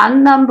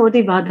Anandam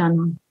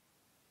Bodhivadhanam.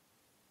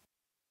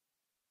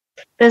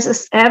 This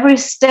is, every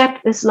step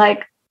is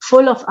like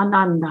full of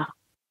ananda.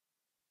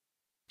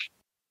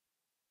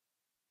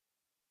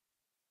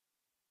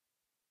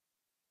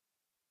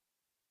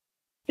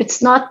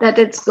 It's not that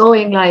it's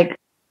going like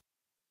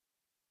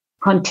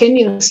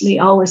continuously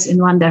always in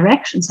one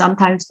direction.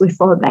 Sometimes we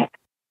fall back.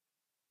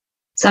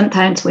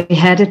 Sometimes we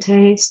had a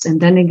taste and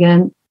then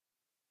again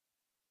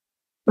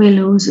we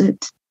lose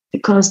it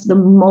because the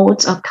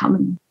modes are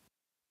coming.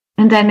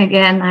 And then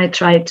again I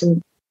try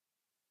to,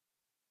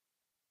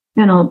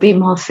 be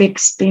more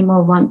fixed, be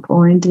more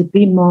one-pointed,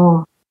 be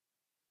more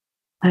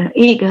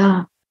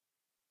eager.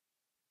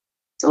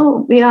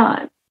 So we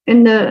are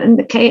in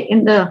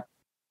the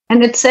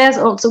and it says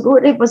also,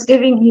 good, it was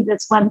giving me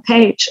this one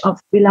page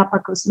of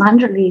Vilapa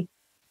Kusmanjali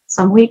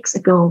some weeks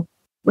ago,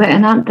 where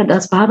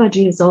Anantadas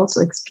Babaji is also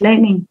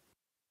explaining,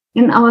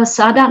 in our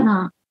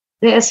sadhana,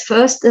 there is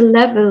first a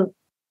level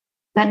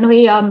when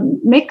we are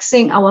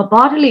mixing our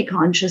bodily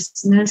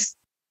consciousness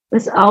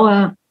with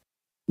our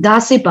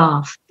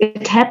dasibhav.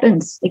 It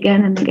happens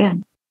again and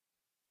again.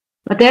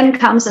 But then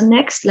comes the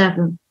next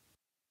level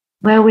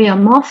where we are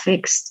more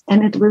fixed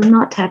and it will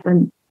not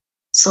happen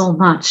so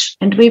much.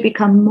 And we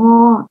become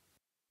more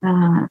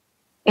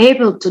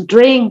able to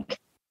drink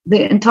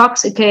the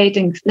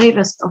intoxicating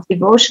flavors of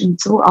devotion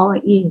through our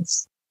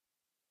ears.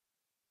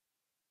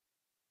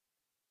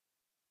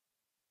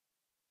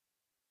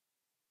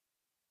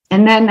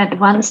 And then at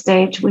one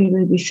stage we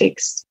will be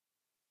fixed.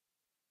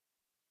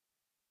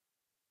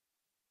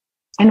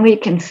 And we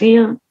can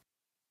feel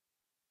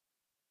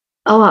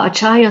our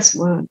Acharya's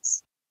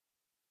words.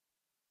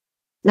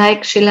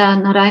 Like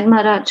Srila Narayan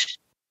Maharaj,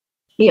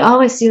 he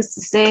always used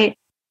to say,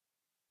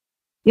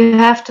 you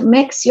have to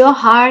mix your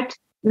heart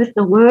with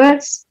the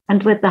words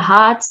and with the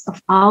hearts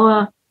of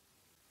our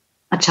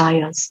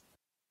Acharyas.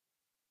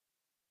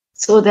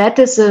 So that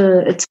is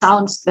it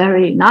sounds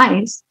very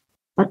nice,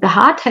 but the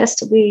heart has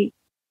to be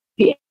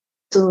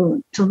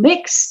to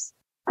mix,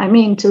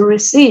 to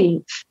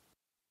receive.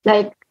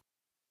 Like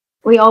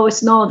we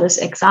always know this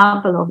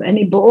example of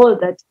any bowl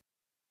that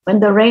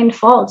when the rain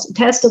falls, it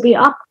has to be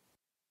up.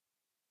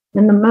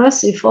 When the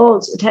mercy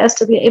falls, it has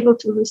to be able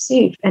to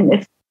receive. And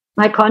if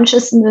my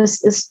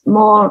consciousness is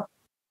more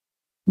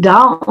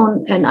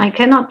down and I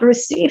cannot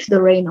receive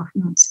the rain of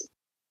mercy.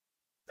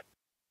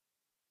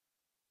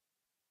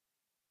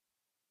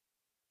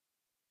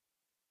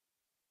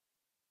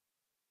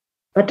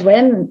 But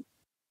when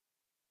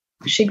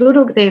Shri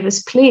Gurudev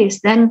is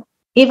pleased, then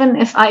even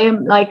if I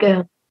am like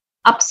a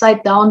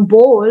upside down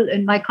bowl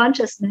in my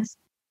consciousness,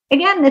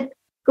 again,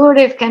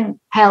 Gurudev can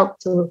help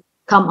to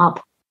come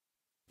up.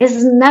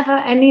 There's never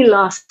any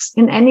loss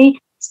in any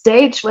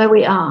stage where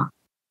we are.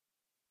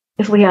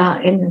 If we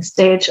are in a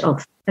stage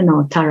of,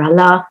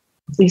 tarala,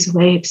 these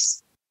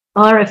waves,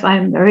 or if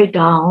I'm very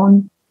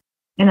down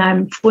and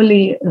I'm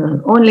fully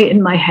only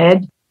in my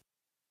head,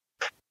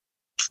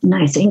 and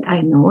I think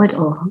I know it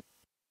all,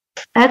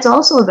 that's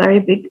also a very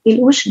big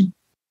illusion.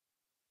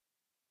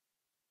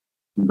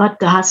 But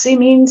dasi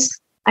means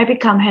I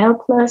become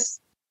helpless.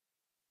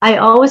 I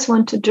always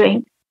want to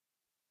drink,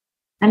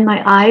 and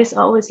my eyes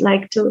always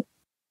like to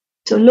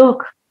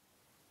look.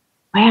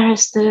 Where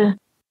is the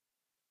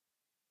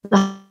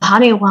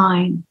honey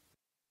wine?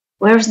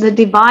 Where's the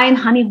divine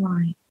honey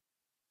wine?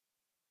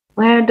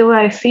 Where do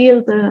I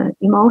feel the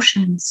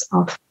emotions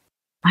of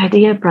my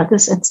dear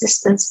brothers and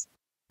sisters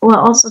who are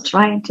also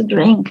trying to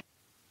drink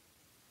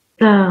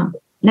the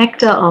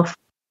nectar of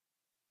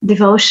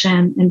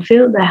devotion and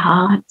fill their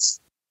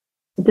hearts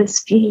with these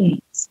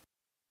feelings?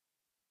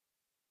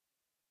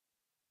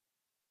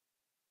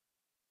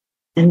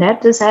 And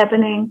that is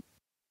happening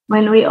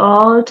when we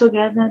all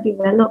together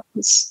develop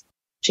this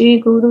Shri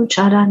Guru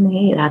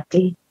Charane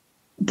Rati,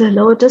 the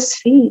lotus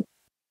feet.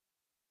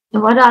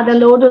 And what are the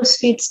lotus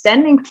feet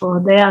standing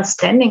for? They are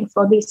standing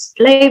for these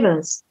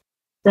flavors,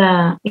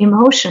 the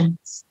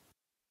emotions.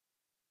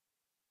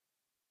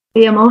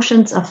 The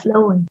emotions are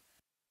flowing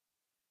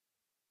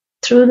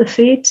through the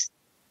feet,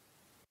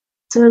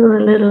 through the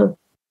little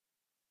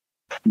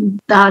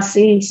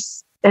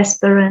dasis,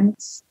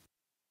 aspirants.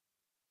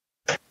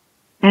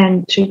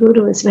 And Shri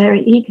Guru is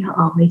very eager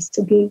always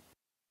to give.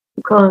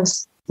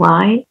 Because,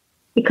 why?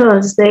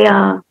 Because they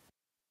are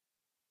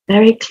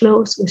very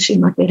close with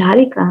Srimati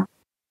Radhika.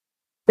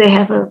 They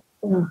have a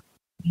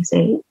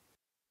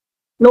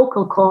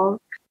local call.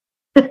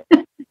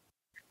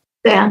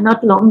 They are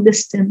not long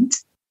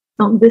distance.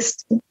 And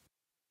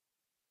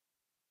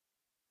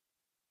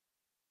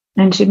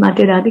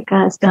Srimati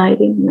Radhika is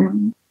guiding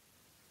them.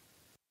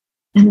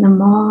 And the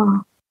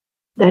more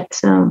that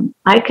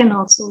I can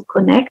also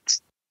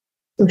connect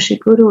to Shri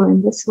Guru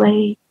in this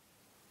way,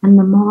 and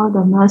the more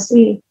the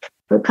mercy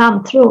will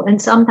come through.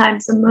 And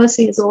sometimes the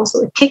mercy is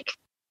also a kick,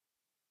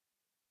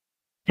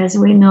 as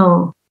we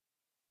know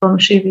from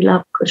Sri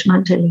Vilapa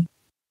Kusumanjali.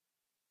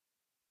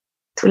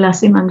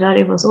 Tulasi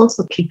Manjari was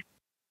also kicked.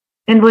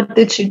 And what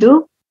did she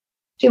do?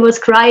 she was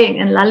crying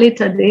and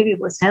Lalita Devi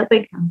was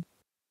helping her.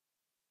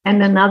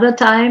 And another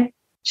time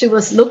she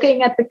was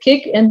looking at the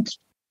kick and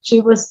she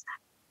was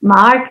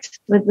marked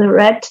with the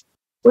red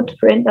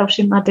footprint of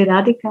Srimati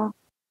Radhika.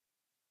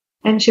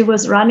 And she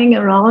was running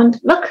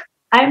around. Look,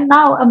 I'm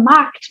now a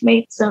marked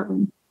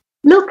maidservant.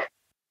 Look,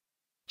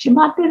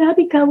 Srimati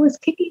Radhika was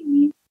kicking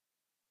me.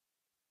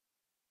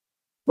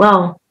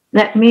 Well,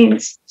 that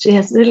means she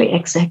has really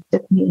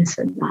accepted me as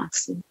her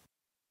Daksi.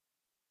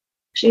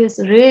 She is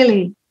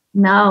really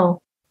now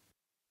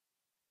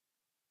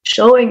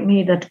showing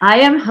me that I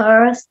am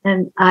hers,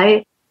 and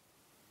I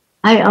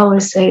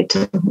always say to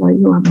her,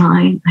 you are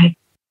mine.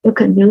 You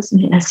can use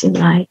me as you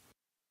like.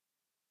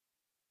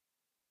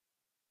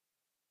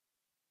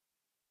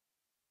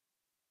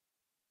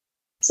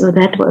 So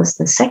that was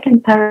the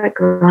second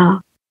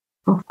paragraph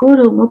of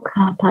Guru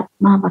Mukha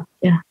Padma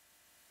Vakya.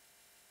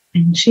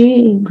 And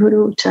Shri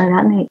Guru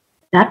Charane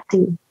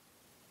Dati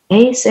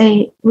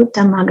Ese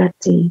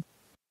Uttamagati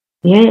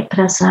Ye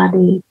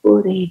Prasadi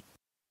Puri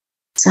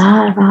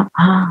Sarva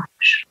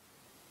Ash.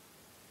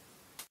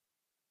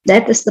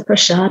 That is the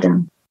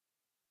prasadam.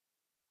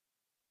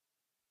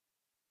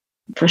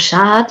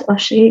 Prasad of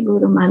Shri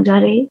Guru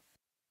Manjari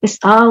is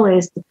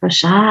always the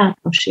prasad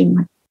of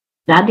Srimati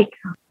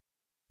Radhika.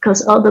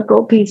 Because all the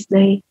gopis,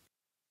 they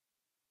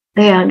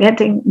are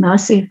getting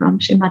mercy from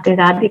Srimati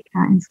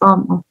Radhika in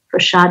form of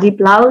prasadi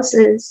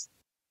blouses,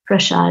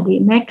 prasadi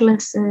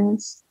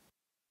necklaces.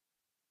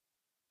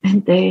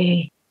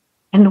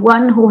 And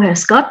one who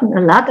has gotten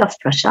a lot of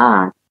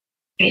prasad,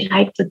 they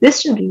like to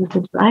distribute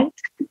it, right?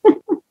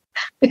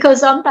 Because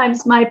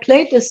sometimes my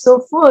plate is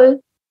so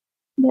full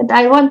that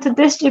I want to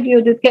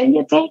distribute it. Can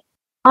you take?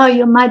 Oh,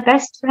 you're my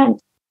best friend.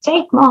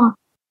 Take more.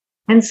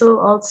 And so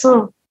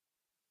also,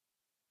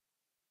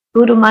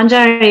 Guru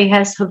Manjari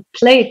has her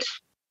plate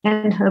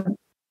and her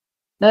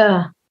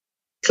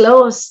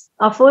clothes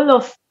are full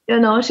of,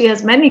 she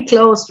has many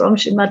clothes from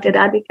Srimati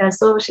Radhika,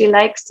 so she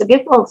likes to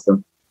give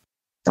also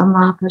some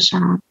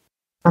prasad,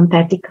 some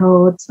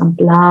petticoats, some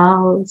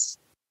blouse.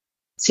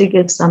 She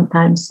gives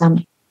sometimes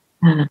some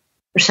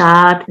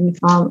prasad in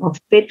form of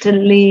bitter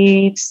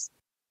leaves.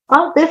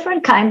 All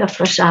different kind of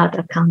prasad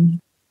are coming.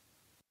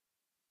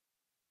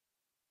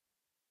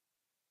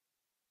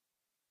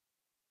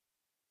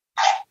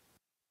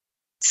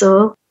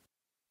 So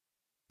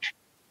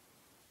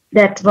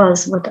that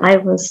was what I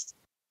was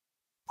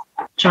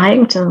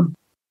trying to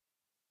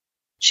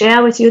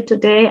share with you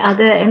today. Are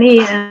there any,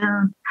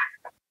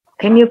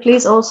 can you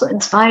please also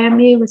inspire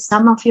me with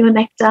some of your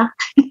nectar?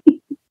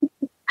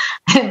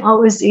 I'm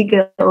always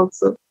eager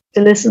also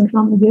to listen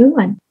from you,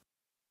 and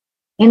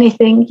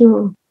anything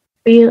you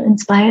feel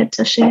inspired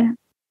to share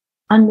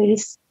on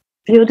this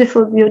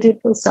beautiful,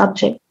 beautiful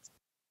subject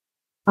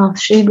of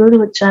Sri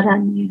Guru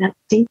Charani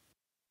Bhakti.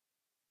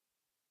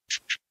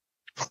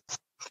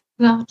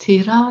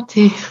 Radhe,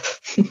 Radhe.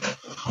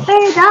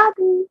 Hey,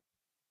 Daddy.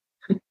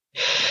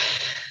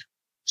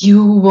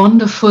 You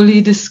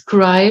wonderfully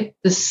described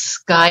this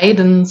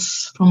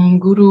guidance from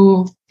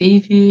Guru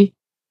Devi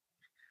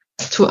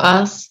to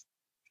us.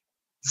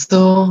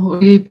 So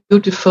really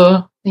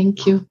beautiful.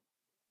 Thank you.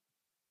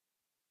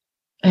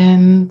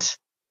 And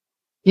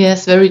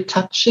yes, very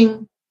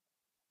touching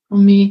for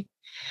me.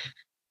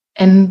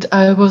 And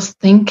I was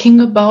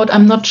thinking about,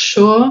 I'm not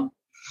sure,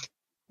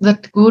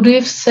 that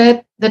Gurudev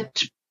said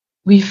that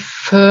we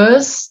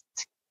first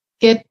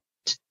get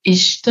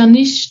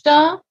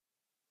Ishtanishta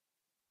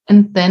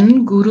and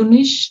then Guru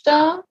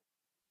Nishta.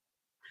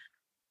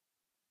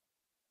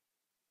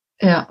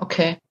 Yeah,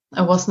 okay.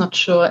 I was not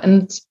sure.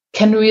 And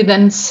can we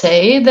then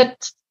say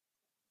that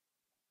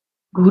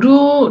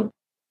Guru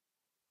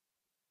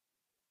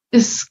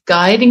is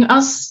guiding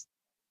us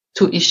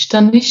to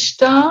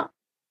Ishtanishta?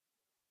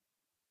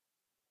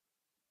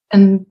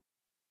 And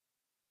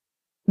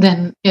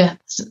then,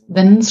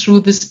 then through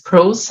this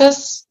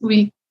process,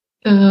 we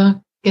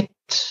get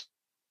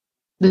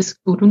this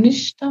Guru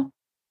Nishta?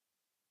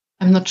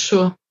 I'm not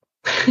sure.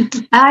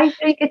 I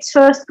think it's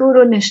first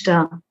Guru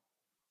Nishta.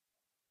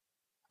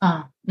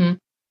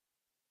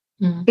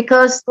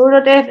 Because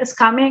Gurudev is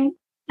coming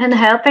and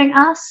helping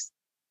us.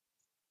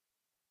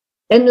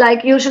 And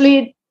like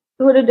usually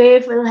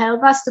Gurudev will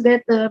help us to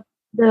get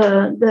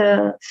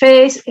the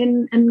faith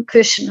in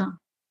Krishna.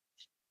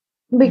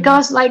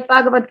 Because like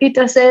Bhagavad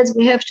Gita says,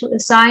 we have to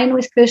assign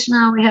with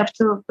Krishna. We have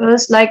to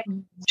first, like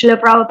Srila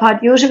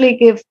Prabhupada usually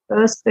give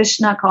first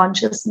Krishna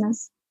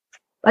consciousness.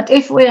 But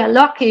if we are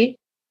lucky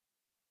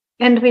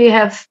and we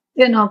have,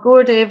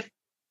 Gurudev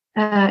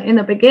in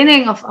the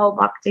beginning of our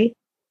bhakti,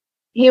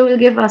 he will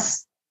give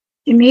us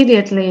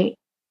immediately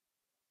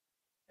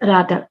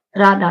Radha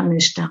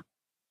Nishta.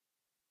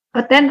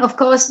 But then, of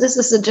course, this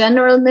is a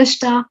general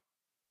Nishta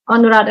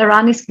on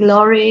Radharani's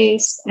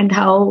glories and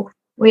how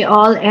we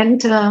all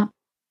enter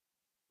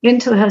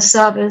into her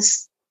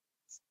service,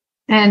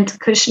 and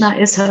Krishna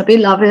is her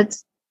beloved.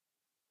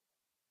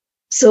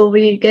 So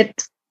we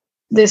get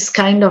this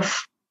kind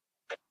of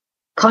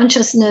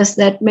consciousness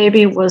that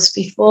maybe was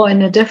before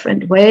in a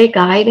different way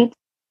guided,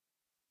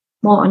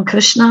 more on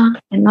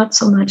Krishna and not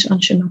so much on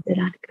Srimati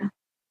Radhika.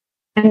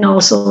 And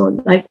also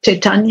like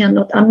Chaitanya,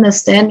 not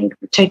understanding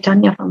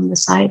Chaitanya from the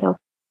side of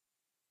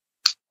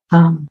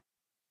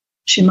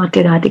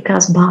Srimati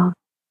Radhika's bhav.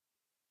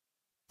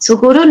 So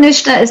Guru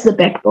Nishta is the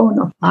backbone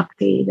of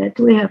Bhakti, that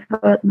we have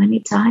heard many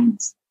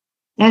times.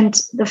 And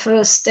the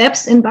first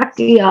steps in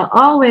Bhakti are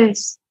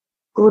always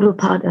Guru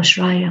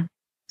Padashraya,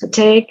 to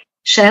take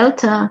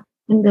shelter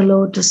in the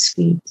lotus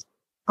feet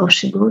of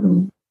Shri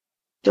Guru,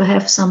 to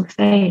have some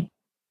faith.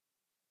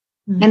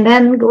 And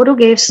then Guru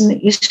gives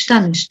an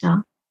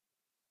Ishtanishta.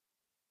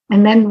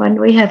 And then when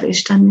we have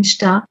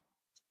Ishtanishta,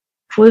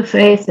 full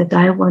faith that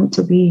I want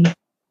to be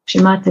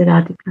Srimati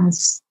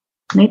Radhika's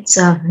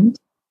maidservant,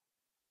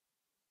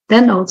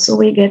 then also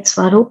we get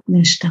Svarup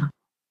Nishta.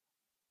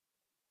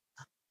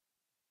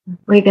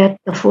 We get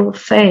the full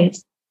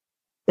faith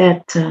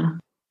that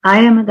I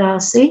am a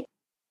Dasi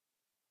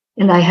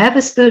and I have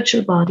a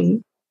spiritual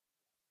body,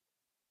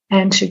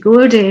 and Shri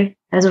Gurudev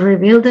has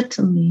revealed it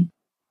to me,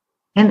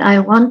 and I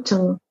want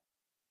to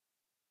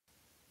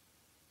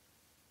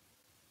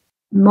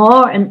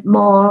more and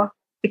more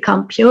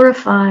become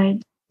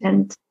purified,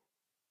 and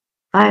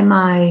by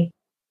my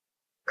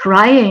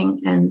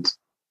crying and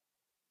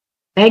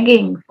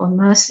begging for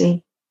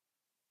mercy,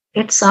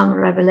 get some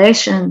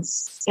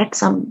revelations, get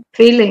some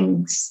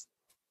feelings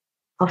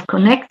of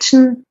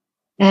connection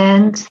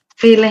and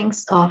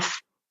feelings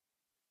of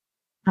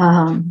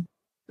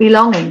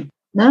belonging.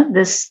 No?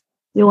 This,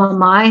 you are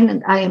mine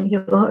and I am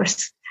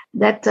yours.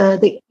 That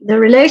the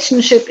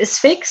relationship is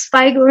fixed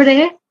by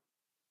Gurudev.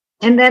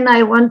 And then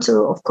I want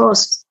to, of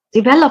course,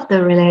 develop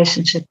the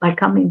relationship by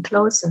coming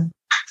closer.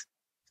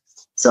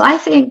 So I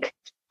think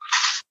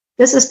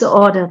this is the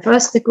order.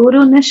 First the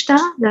Guru Nishta,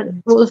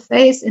 the full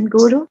faith in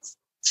Guru,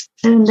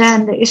 and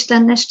then the Ishta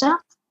Nishta.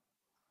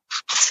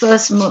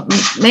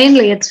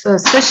 Mainly it's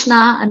first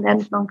Krishna, and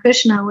then from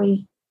Krishna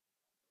we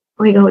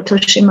go to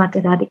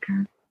Srimati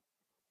Radhika,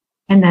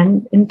 and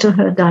then into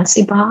her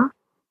Dasi Bhav,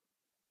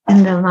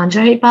 in the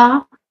Manjari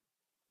Bhav,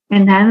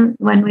 and then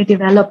when we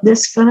develop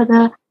this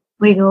further,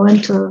 we go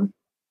into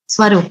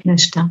Swarup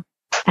Nishta,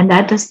 and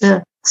that is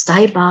the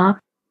Sthai Bhav,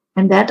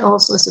 and that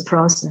also is a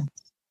process.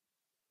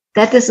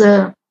 That is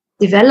a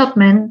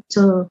development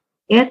to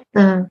get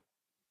the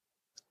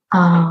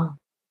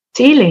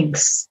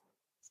feelings.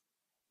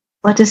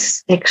 What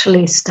is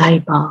actually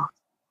Sthai Bhav?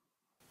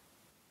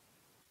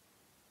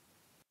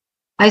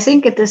 I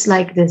think it is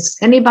like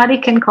this. Anybody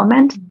can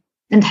comment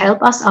and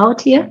help us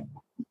out here?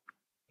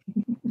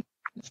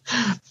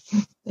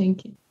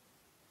 Thank you.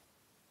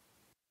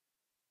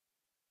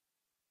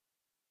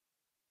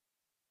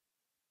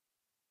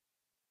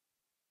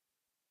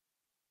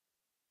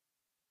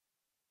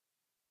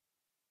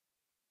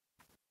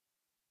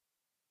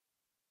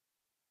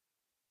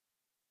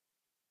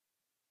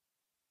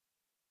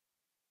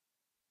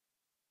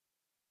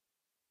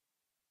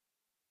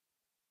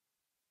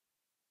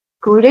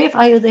 Gurudev,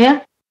 are you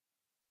there?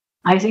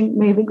 I think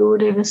maybe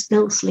Gurudev is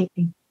still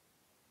sleeping.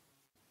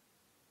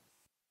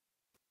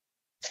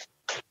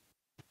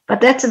 But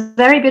that's a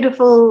very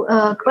beautiful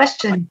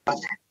question,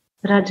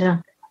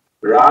 Raja.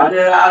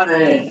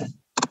 Radhe.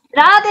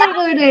 Radhe,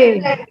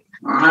 Gurudev.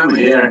 I'm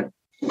here,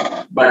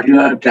 but you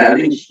are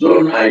telling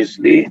so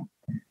nicely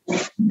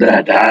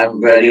that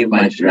I'm very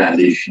much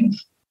relishing.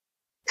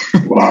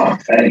 Wow,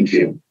 thank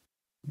you.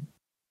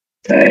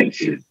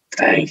 Thank you.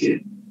 Thank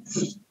you.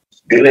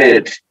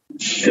 Great.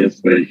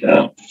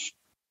 Special.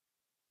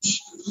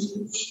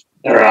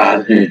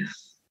 Radhe.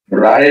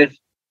 Right?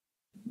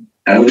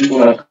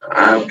 Everyone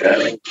I'm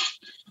telling.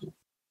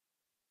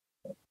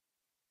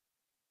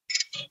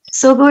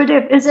 So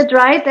Gurudev, is it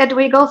right that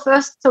we go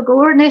first to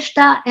Guru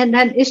Nishta and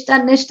then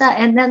Ishta Nishta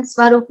and then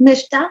Swarup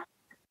Nishta?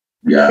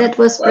 Yeah. That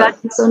was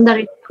Bhakti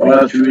Sundari.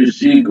 First we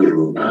see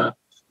Guru, huh?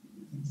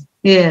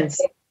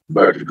 Yes.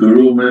 But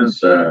Guru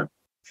means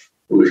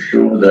who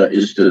show the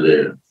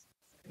Ishtadev,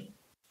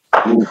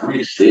 who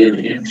feeds in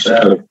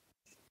himself,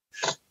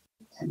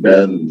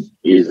 then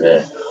is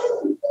an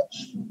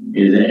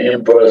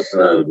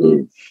impersonal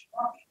Guru.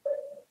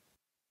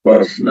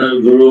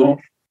 Personal Guru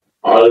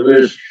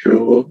always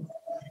show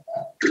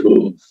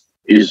to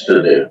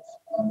Ishtadev,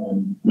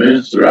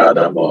 means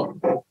Radha more.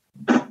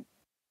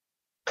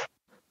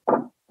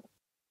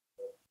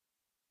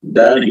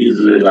 Then his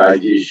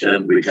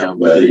realization become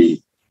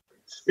very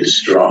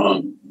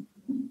strong.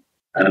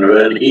 And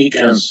when he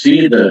can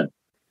see the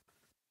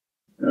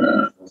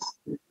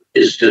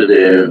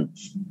Ishtadev,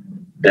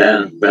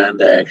 then when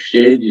the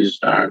exchanges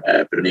start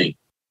happening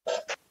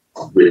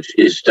with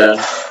Ishta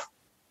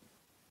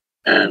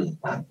and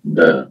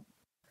the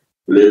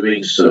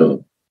living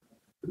soul,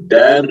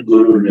 then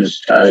Guru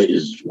Nishtha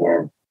is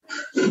formed.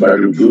 But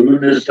Guru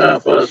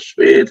Nishtha first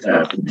faith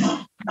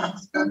happening.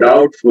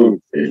 Doubtful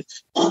faith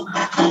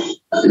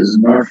is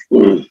not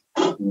full.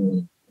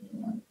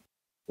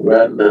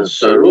 When the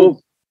Sarup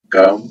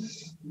come,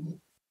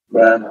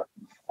 when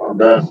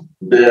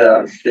they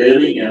are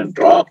sharing and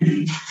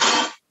talking,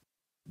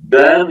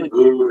 then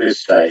Guru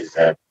Nishtha is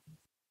happening.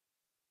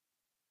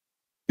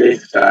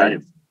 Takes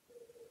time.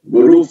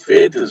 Guru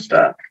faith is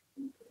start.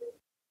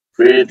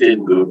 Faith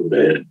in Guru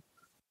there.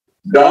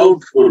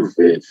 doubtful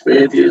faith.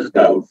 Faith is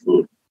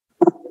doubtful.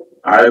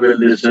 I will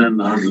listen,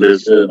 not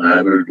listen.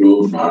 I will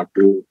do, not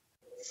do.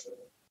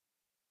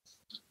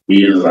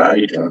 He is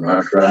right or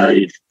not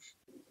right.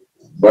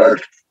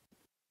 But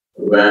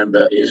when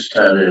the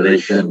Ishta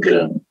relation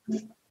comes,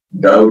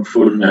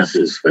 doubtfulness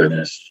is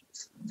finished.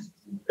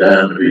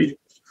 Then we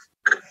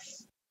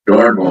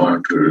don't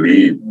want to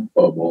leave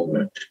a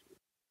moment.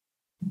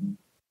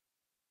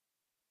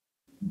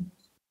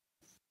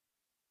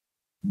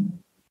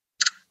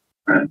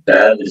 And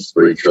then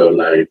spiritual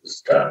life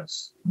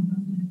starts.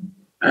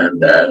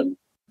 And then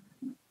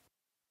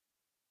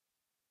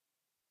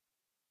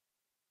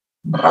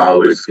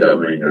how is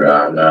coming,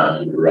 radha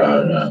and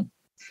radha.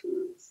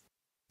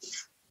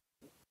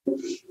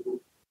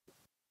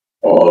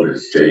 All the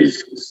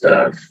states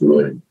start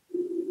flowing.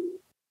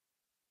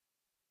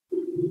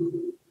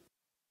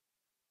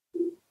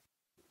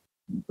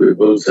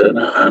 People say,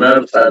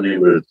 anartha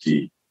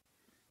nivritti.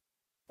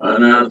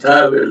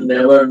 Anartha will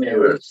never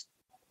nivritti.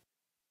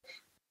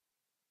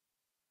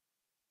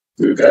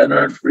 You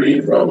cannot free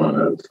from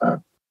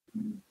anartha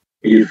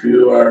if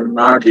you are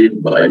not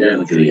in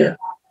bhajan kriya.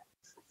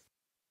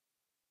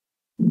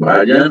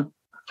 Bhajan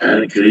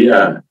and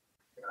kriya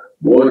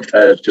both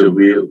has to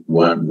be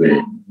one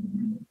way.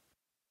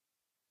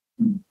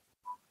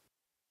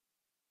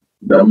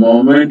 The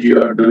moment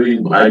you are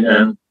doing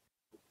bhajan,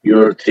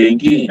 your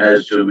thinking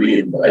has to be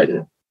in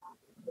bhajan,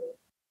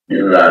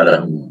 in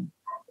radha.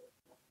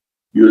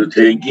 You're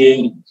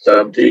thinking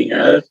something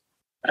else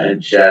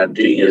and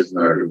chanting is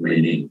not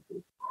meaningful.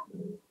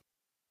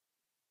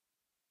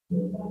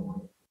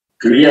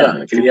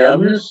 Kriya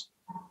means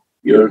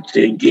your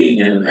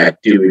thinking and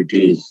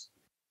activities.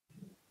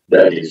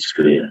 That is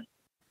Kriya.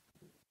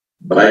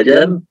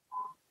 Bhajan,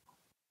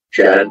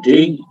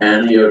 chanting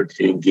and your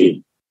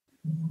thinking.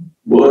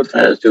 Both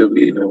has to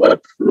be in one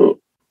flow.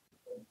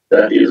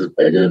 That is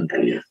Bhajan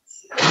Kriya.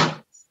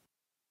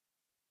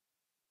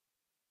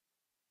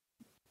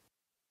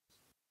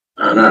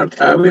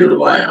 Anartha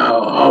will,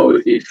 how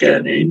it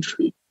can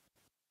enter?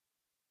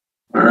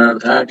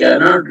 Anartha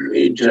cannot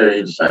enter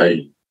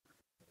inside.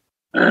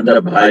 And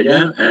the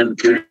bhajan and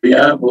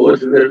kriya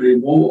both will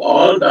remove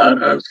all the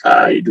anartha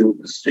I do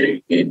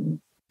mistake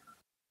in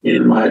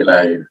my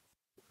life.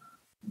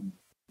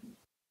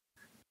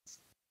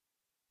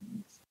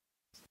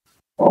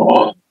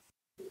 All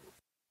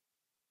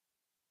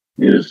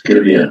is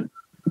kriya.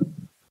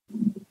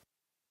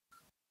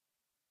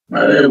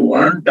 But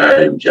one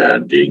time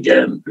chanting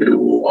can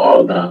remove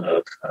all the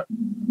anartha.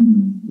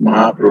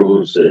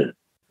 Mahaprabhu said.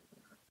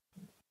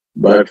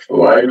 But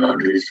why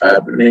not is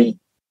happening?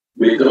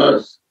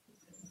 Because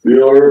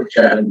pure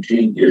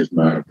chanting is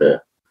not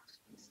there.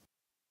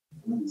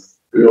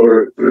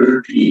 Pure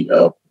purity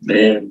of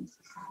name,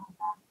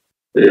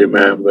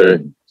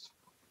 remembering,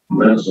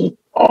 means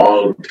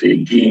all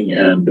thinking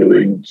and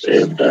doing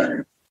same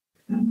time.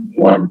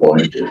 One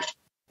pointed.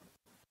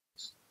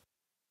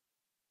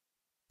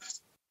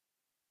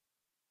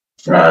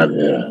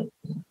 Radha.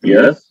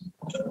 Yes?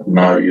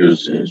 Now you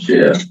say,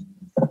 share.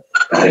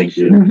 Thank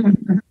you.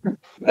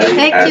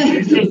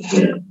 Thank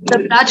you.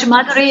 The Raj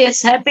Madhuri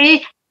is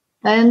happy,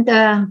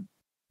 and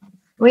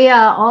we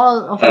are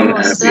all, of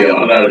course. Happy,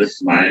 all are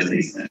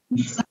smiling.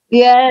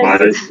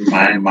 Yes.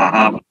 My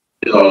Maha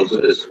is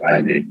also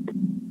smiling.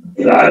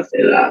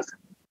 Radha.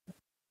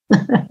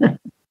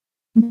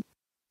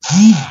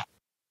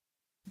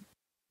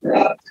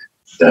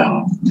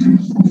 Radha.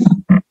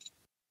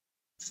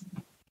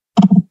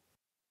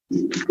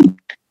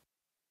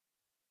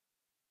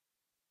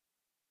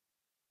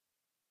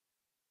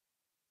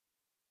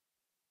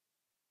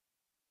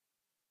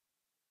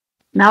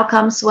 Now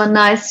comes one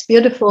nice,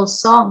 beautiful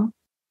song.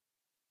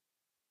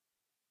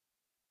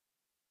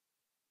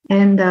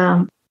 And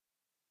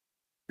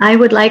I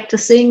would like to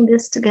sing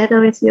this together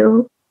with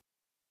you.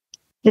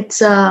 It's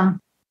a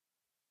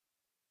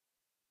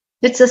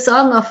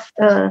song of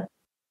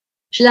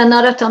Srila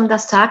Narottam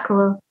Das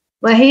Thakur,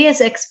 where he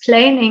is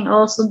explaining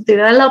also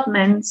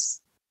developments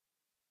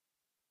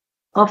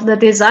of the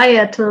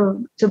desire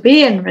to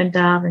be in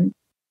Vrindavan.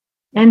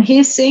 And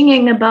he's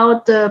singing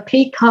about the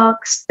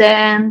peacocks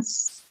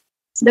dance,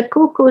 the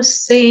cuckoos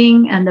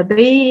sing, and the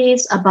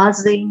bees are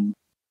buzzing.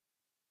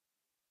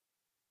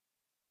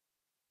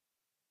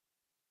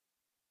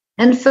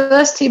 And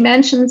first he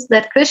mentions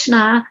that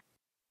Krishna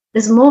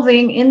is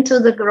moving into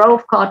the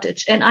Grove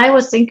Cottage. And I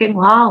was thinking,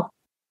 wow,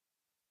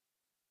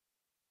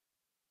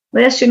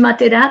 where's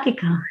Srimati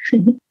Radhika?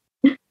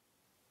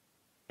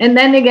 And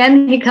then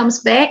again, he comes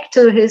back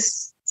to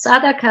his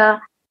sadhaka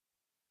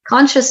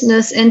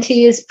consciousness and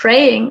he is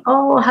praying,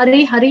 oh,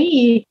 Hari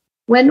Hari,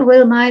 when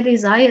will my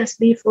desires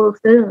be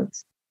fulfilled?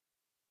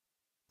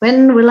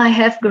 When will I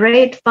have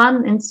great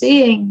fun in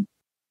seeing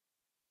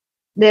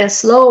their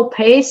slow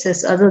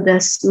paces, or their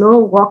slow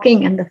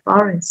walking in the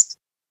forest,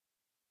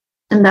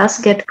 and thus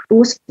get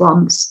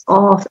goosebumps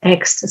of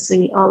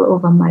ecstasy all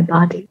over my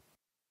body?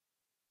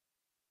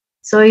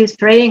 So he's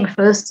praying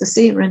first to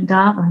see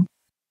Vrindavan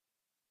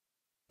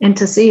and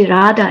to see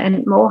Radha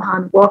and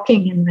Mohan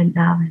walking in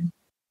Vrindavan.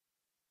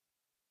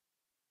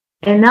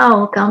 And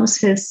now comes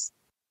his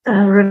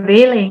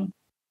revealing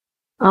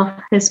of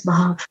his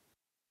love.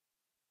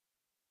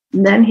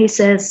 And then he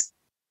says,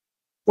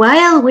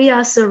 while we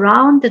are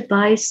surrounded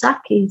by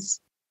Sakis,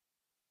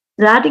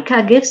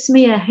 Radhika gives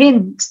me a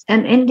hint,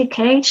 an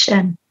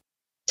indication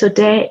to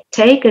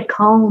take a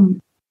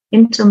comb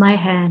into my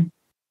hand.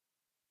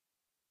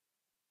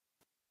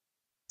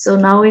 So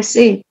now we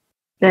see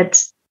that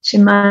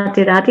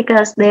Srimati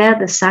Radhika is there,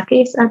 the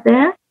Sakis are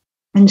there,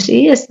 and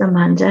she is the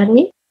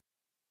Manjari.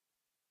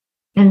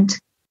 And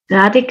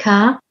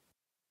Radhika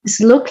is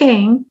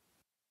looking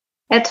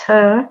at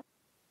her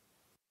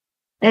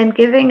and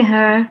giving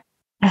her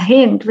a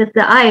hint with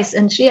the eyes,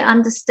 and she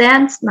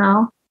understands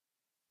now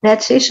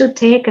that she should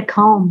take a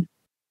comb.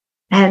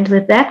 And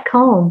with that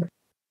comb,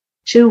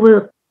 she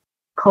will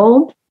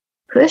comb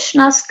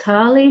Krishna's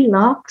curly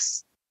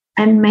locks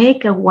and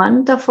make a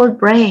wonderful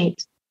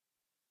braid.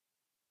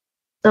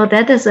 So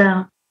that is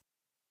an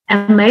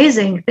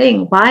amazing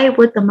thing. Why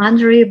would the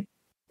Manjari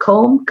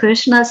comb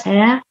Krishna's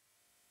hair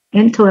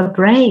into a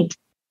braid?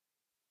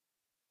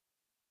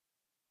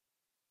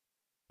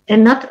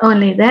 And not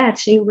only that,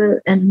 she will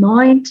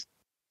anoint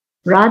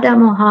Radha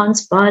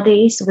Mohan's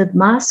bodies with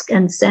musk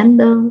and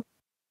sandal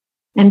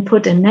and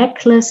put a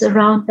necklace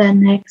around their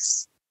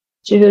necks.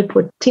 She will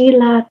put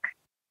tilak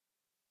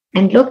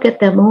and look at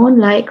their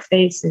moon-like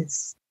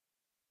faces.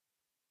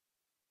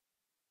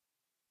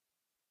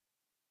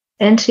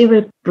 And she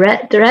will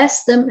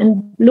dress them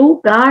in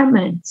blue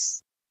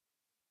garments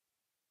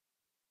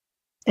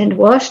and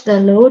wash their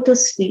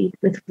lotus feet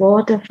with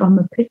water from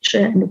a pitcher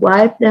and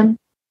wipe them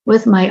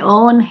with my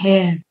own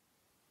hair.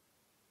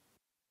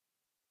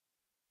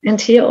 And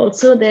here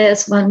also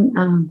there's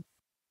one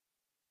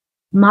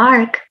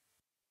mark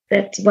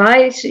that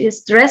why she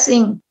is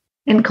dressing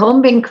and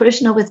combing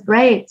Krishna with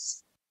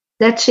braids,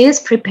 that she is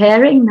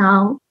preparing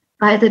now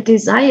by the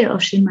desire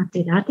of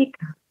Srimati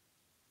Radhika,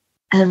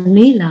 a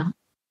Leela,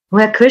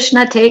 where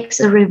Krishna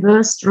takes a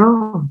reversed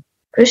role.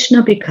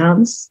 Krishna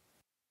becomes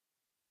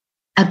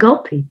a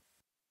gopi.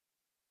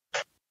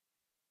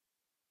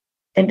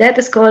 And that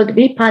is called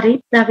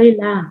Viparita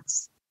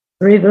Vilas,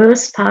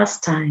 reverse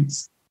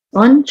pastimes,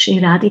 on Sri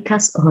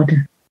Radhika's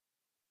order.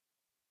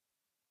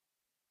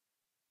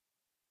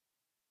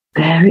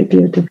 Very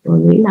beautiful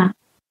Leela.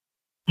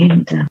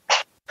 And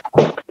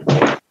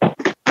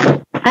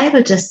I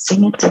will just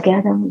sing it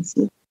together with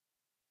you.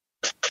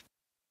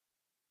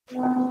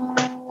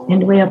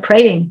 And we are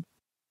praying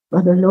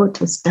for the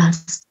lotus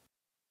dust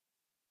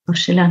of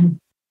Srila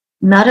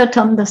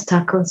Narottam Das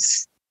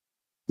Thakur's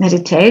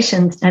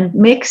meditations and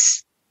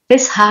mix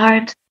his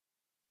heart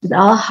with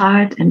our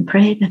heart and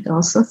pray that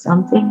also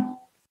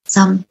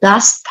some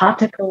dust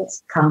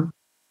particles come.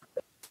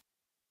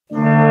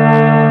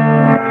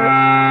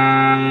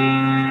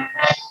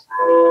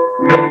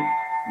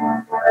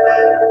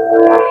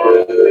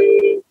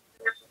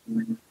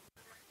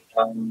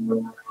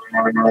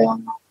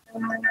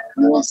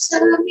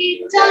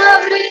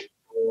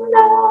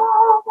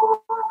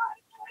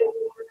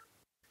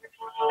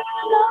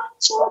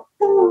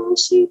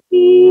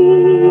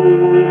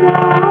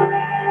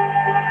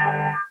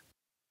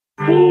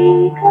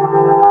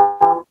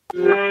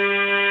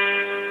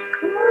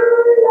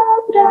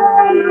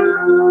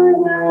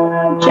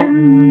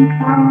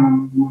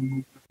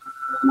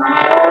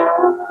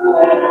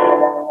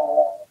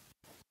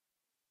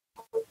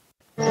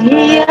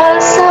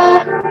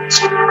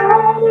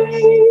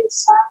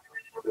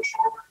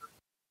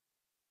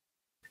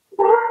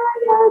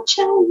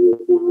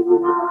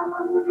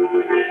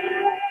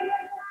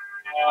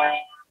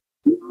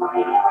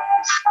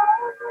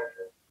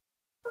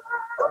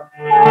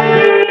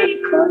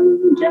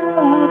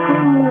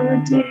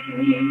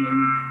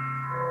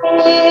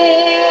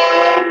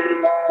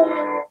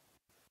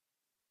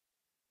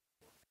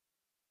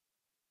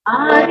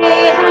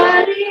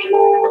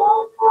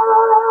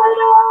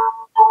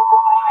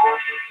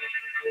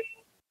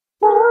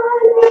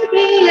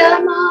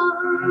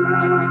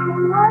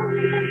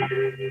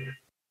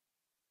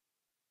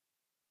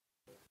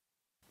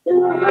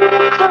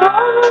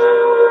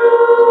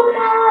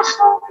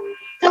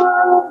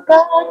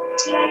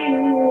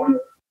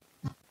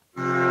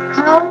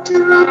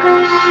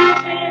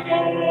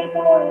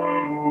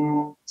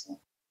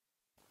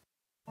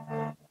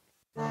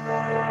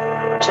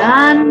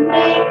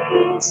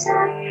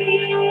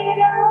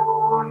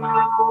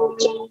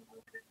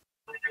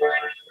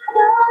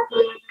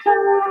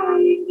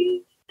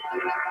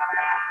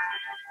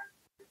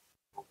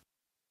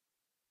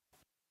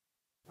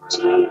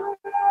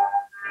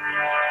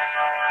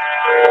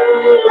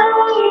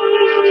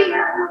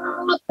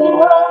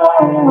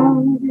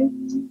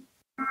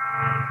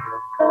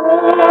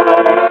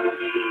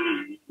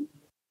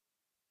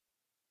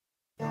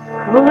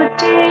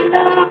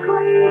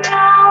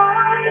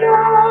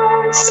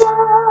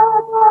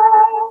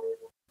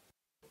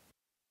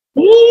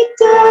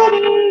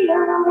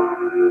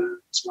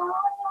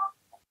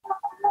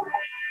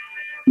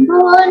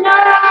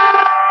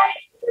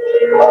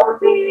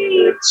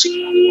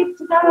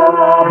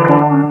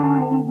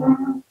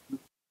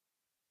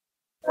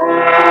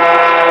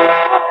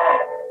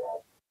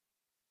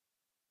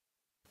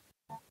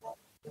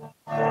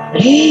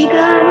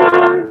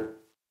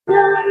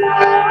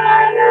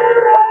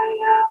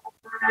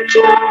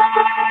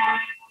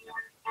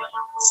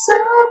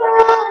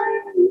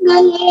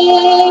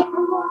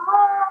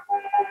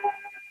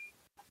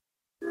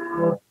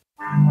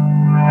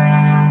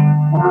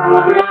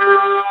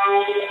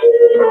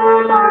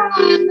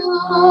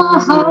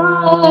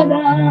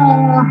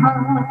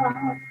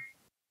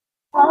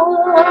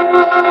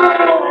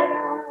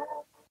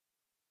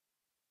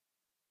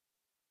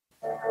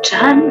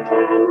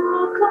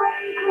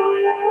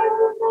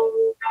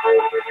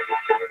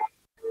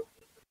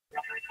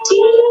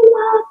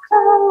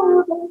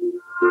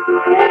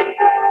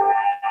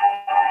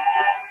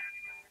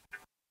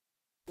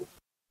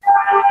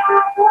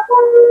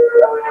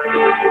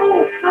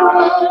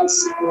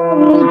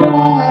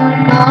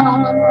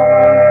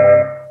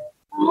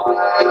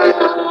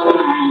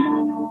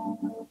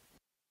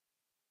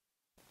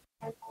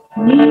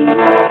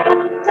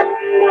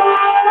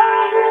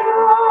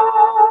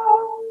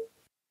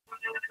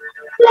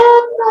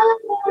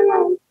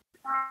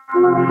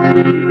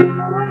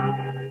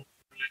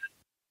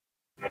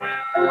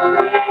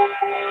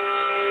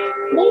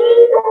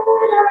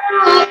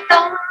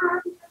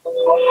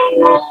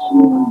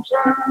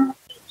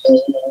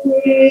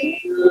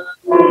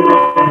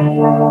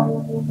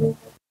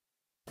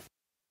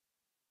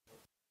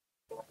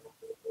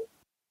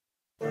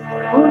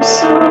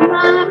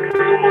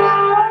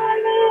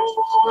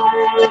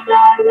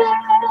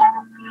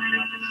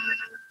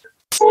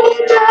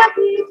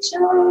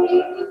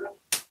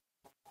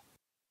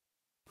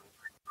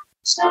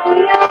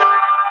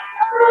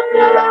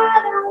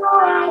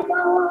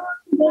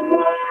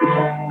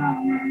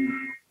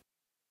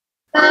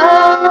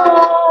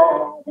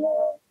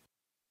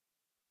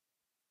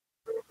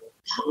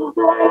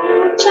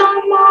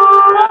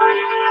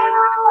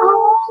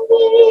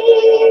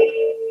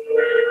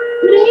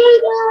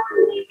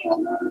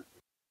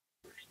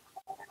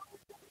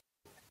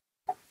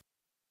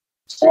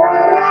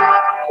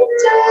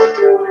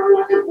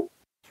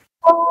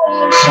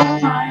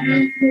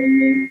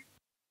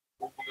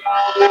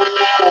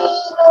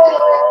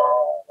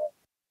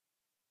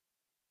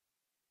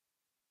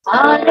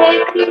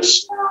 Hare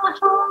Krishna,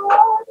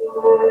 Hare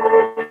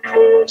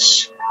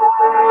Krishna,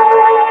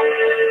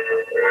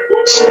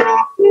 Krishna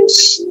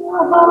Krishna,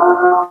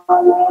 Hare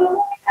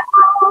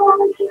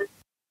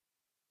Hare,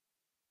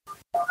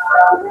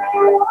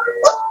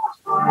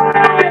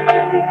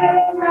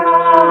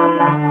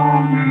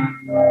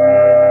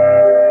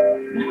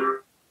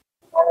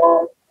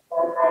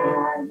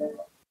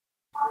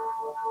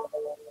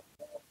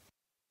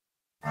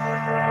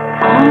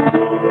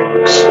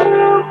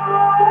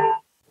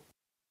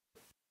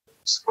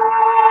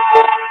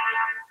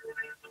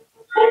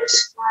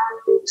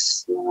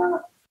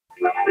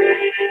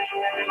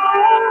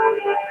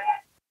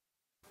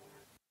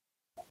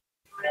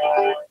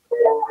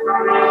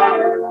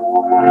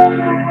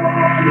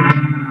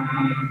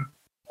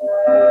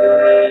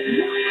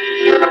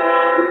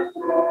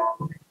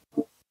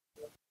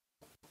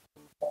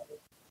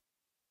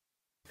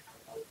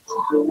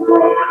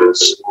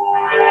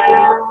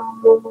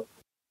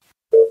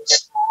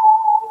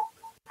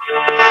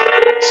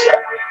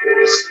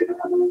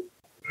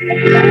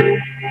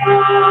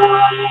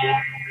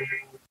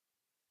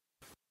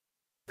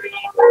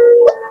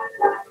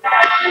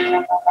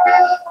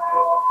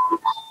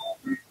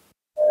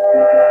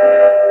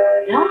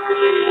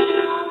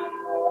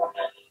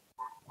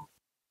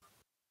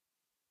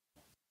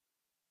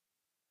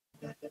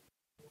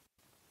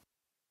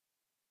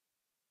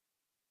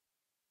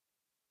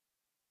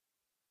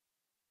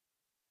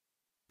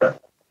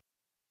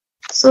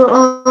 So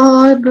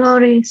all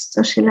glories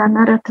to Srila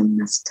Narottam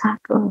Das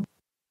Thakur,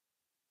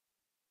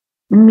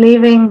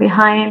 leaving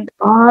behind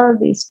all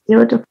these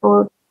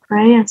beautiful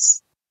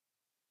prayers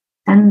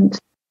and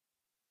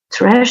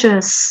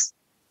treasures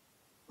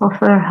of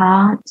her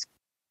heart,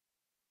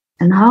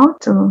 and how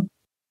to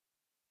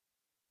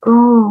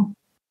go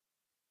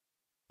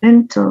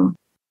into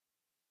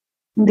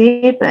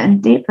deeper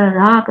and deeper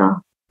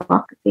raga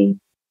bhakti,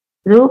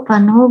 rupa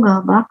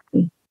nuga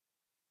bhakti,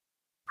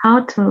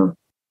 how to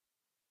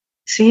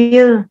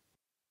feel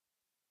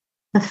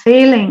the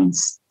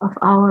feelings of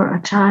our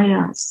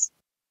acharyas,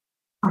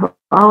 of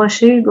our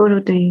Sri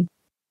Gurudev.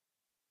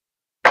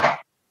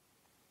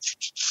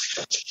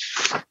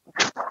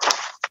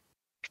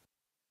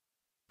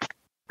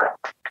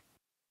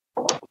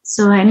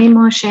 So any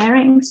more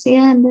sharings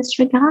here in this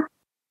regard?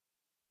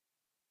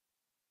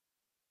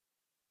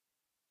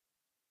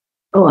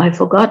 Oh, I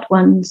forgot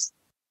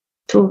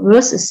two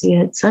verses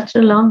here. It's such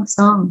a long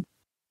song.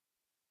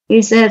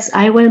 He says,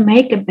 I will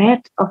make a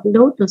bed of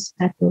lotus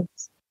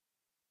petals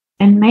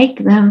and make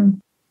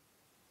them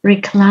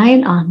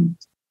recline on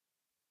it.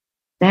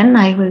 Then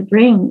I will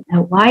bring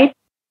a white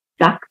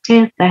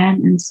duck-tailed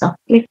fan and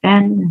softly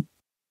fan them,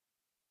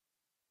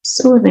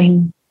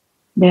 soothing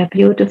their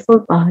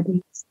beautiful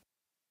bodies.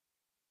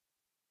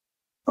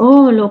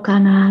 Oh,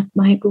 Lokanath,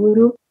 my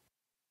Guru,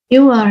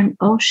 you are an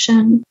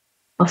ocean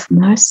of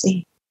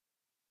mercy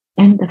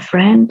and the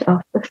friend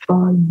of the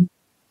fallen.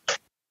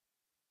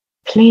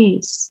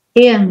 please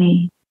hear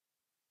me.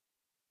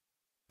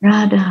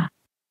 Radha,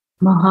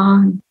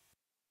 Mohan,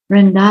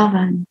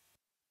 Vrindavan,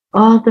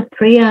 all the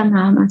Priya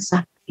Nama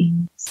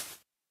Saktis.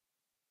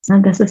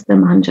 And this is the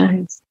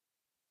manjaris.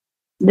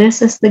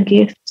 This is the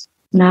gift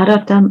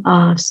Narottam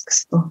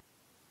asks for.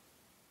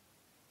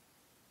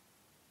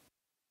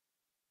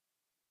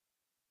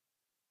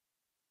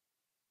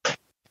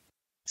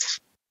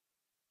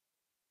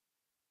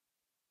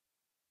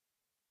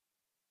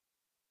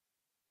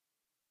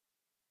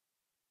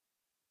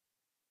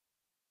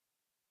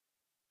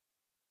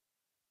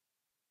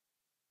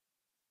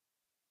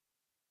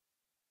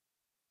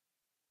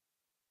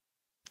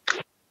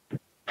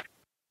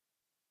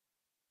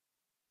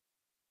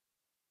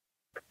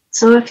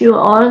 So if you're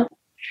all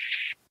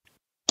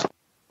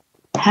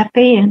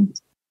happy and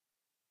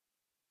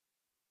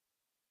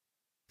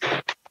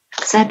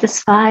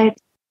satisfied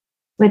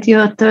with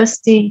your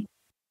thirsty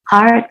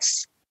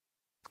hearts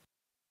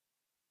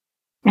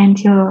and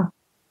your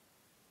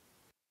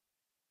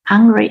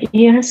hungry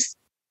ears,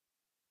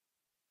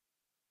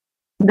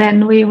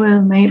 then we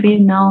will maybe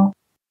now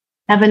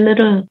have a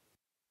little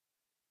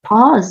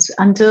pause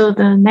until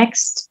the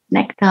next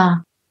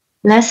nectar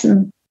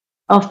lesson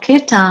of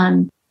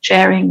Kirtan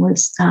sharing will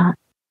start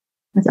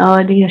with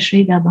our dear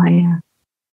Sri Dabaya.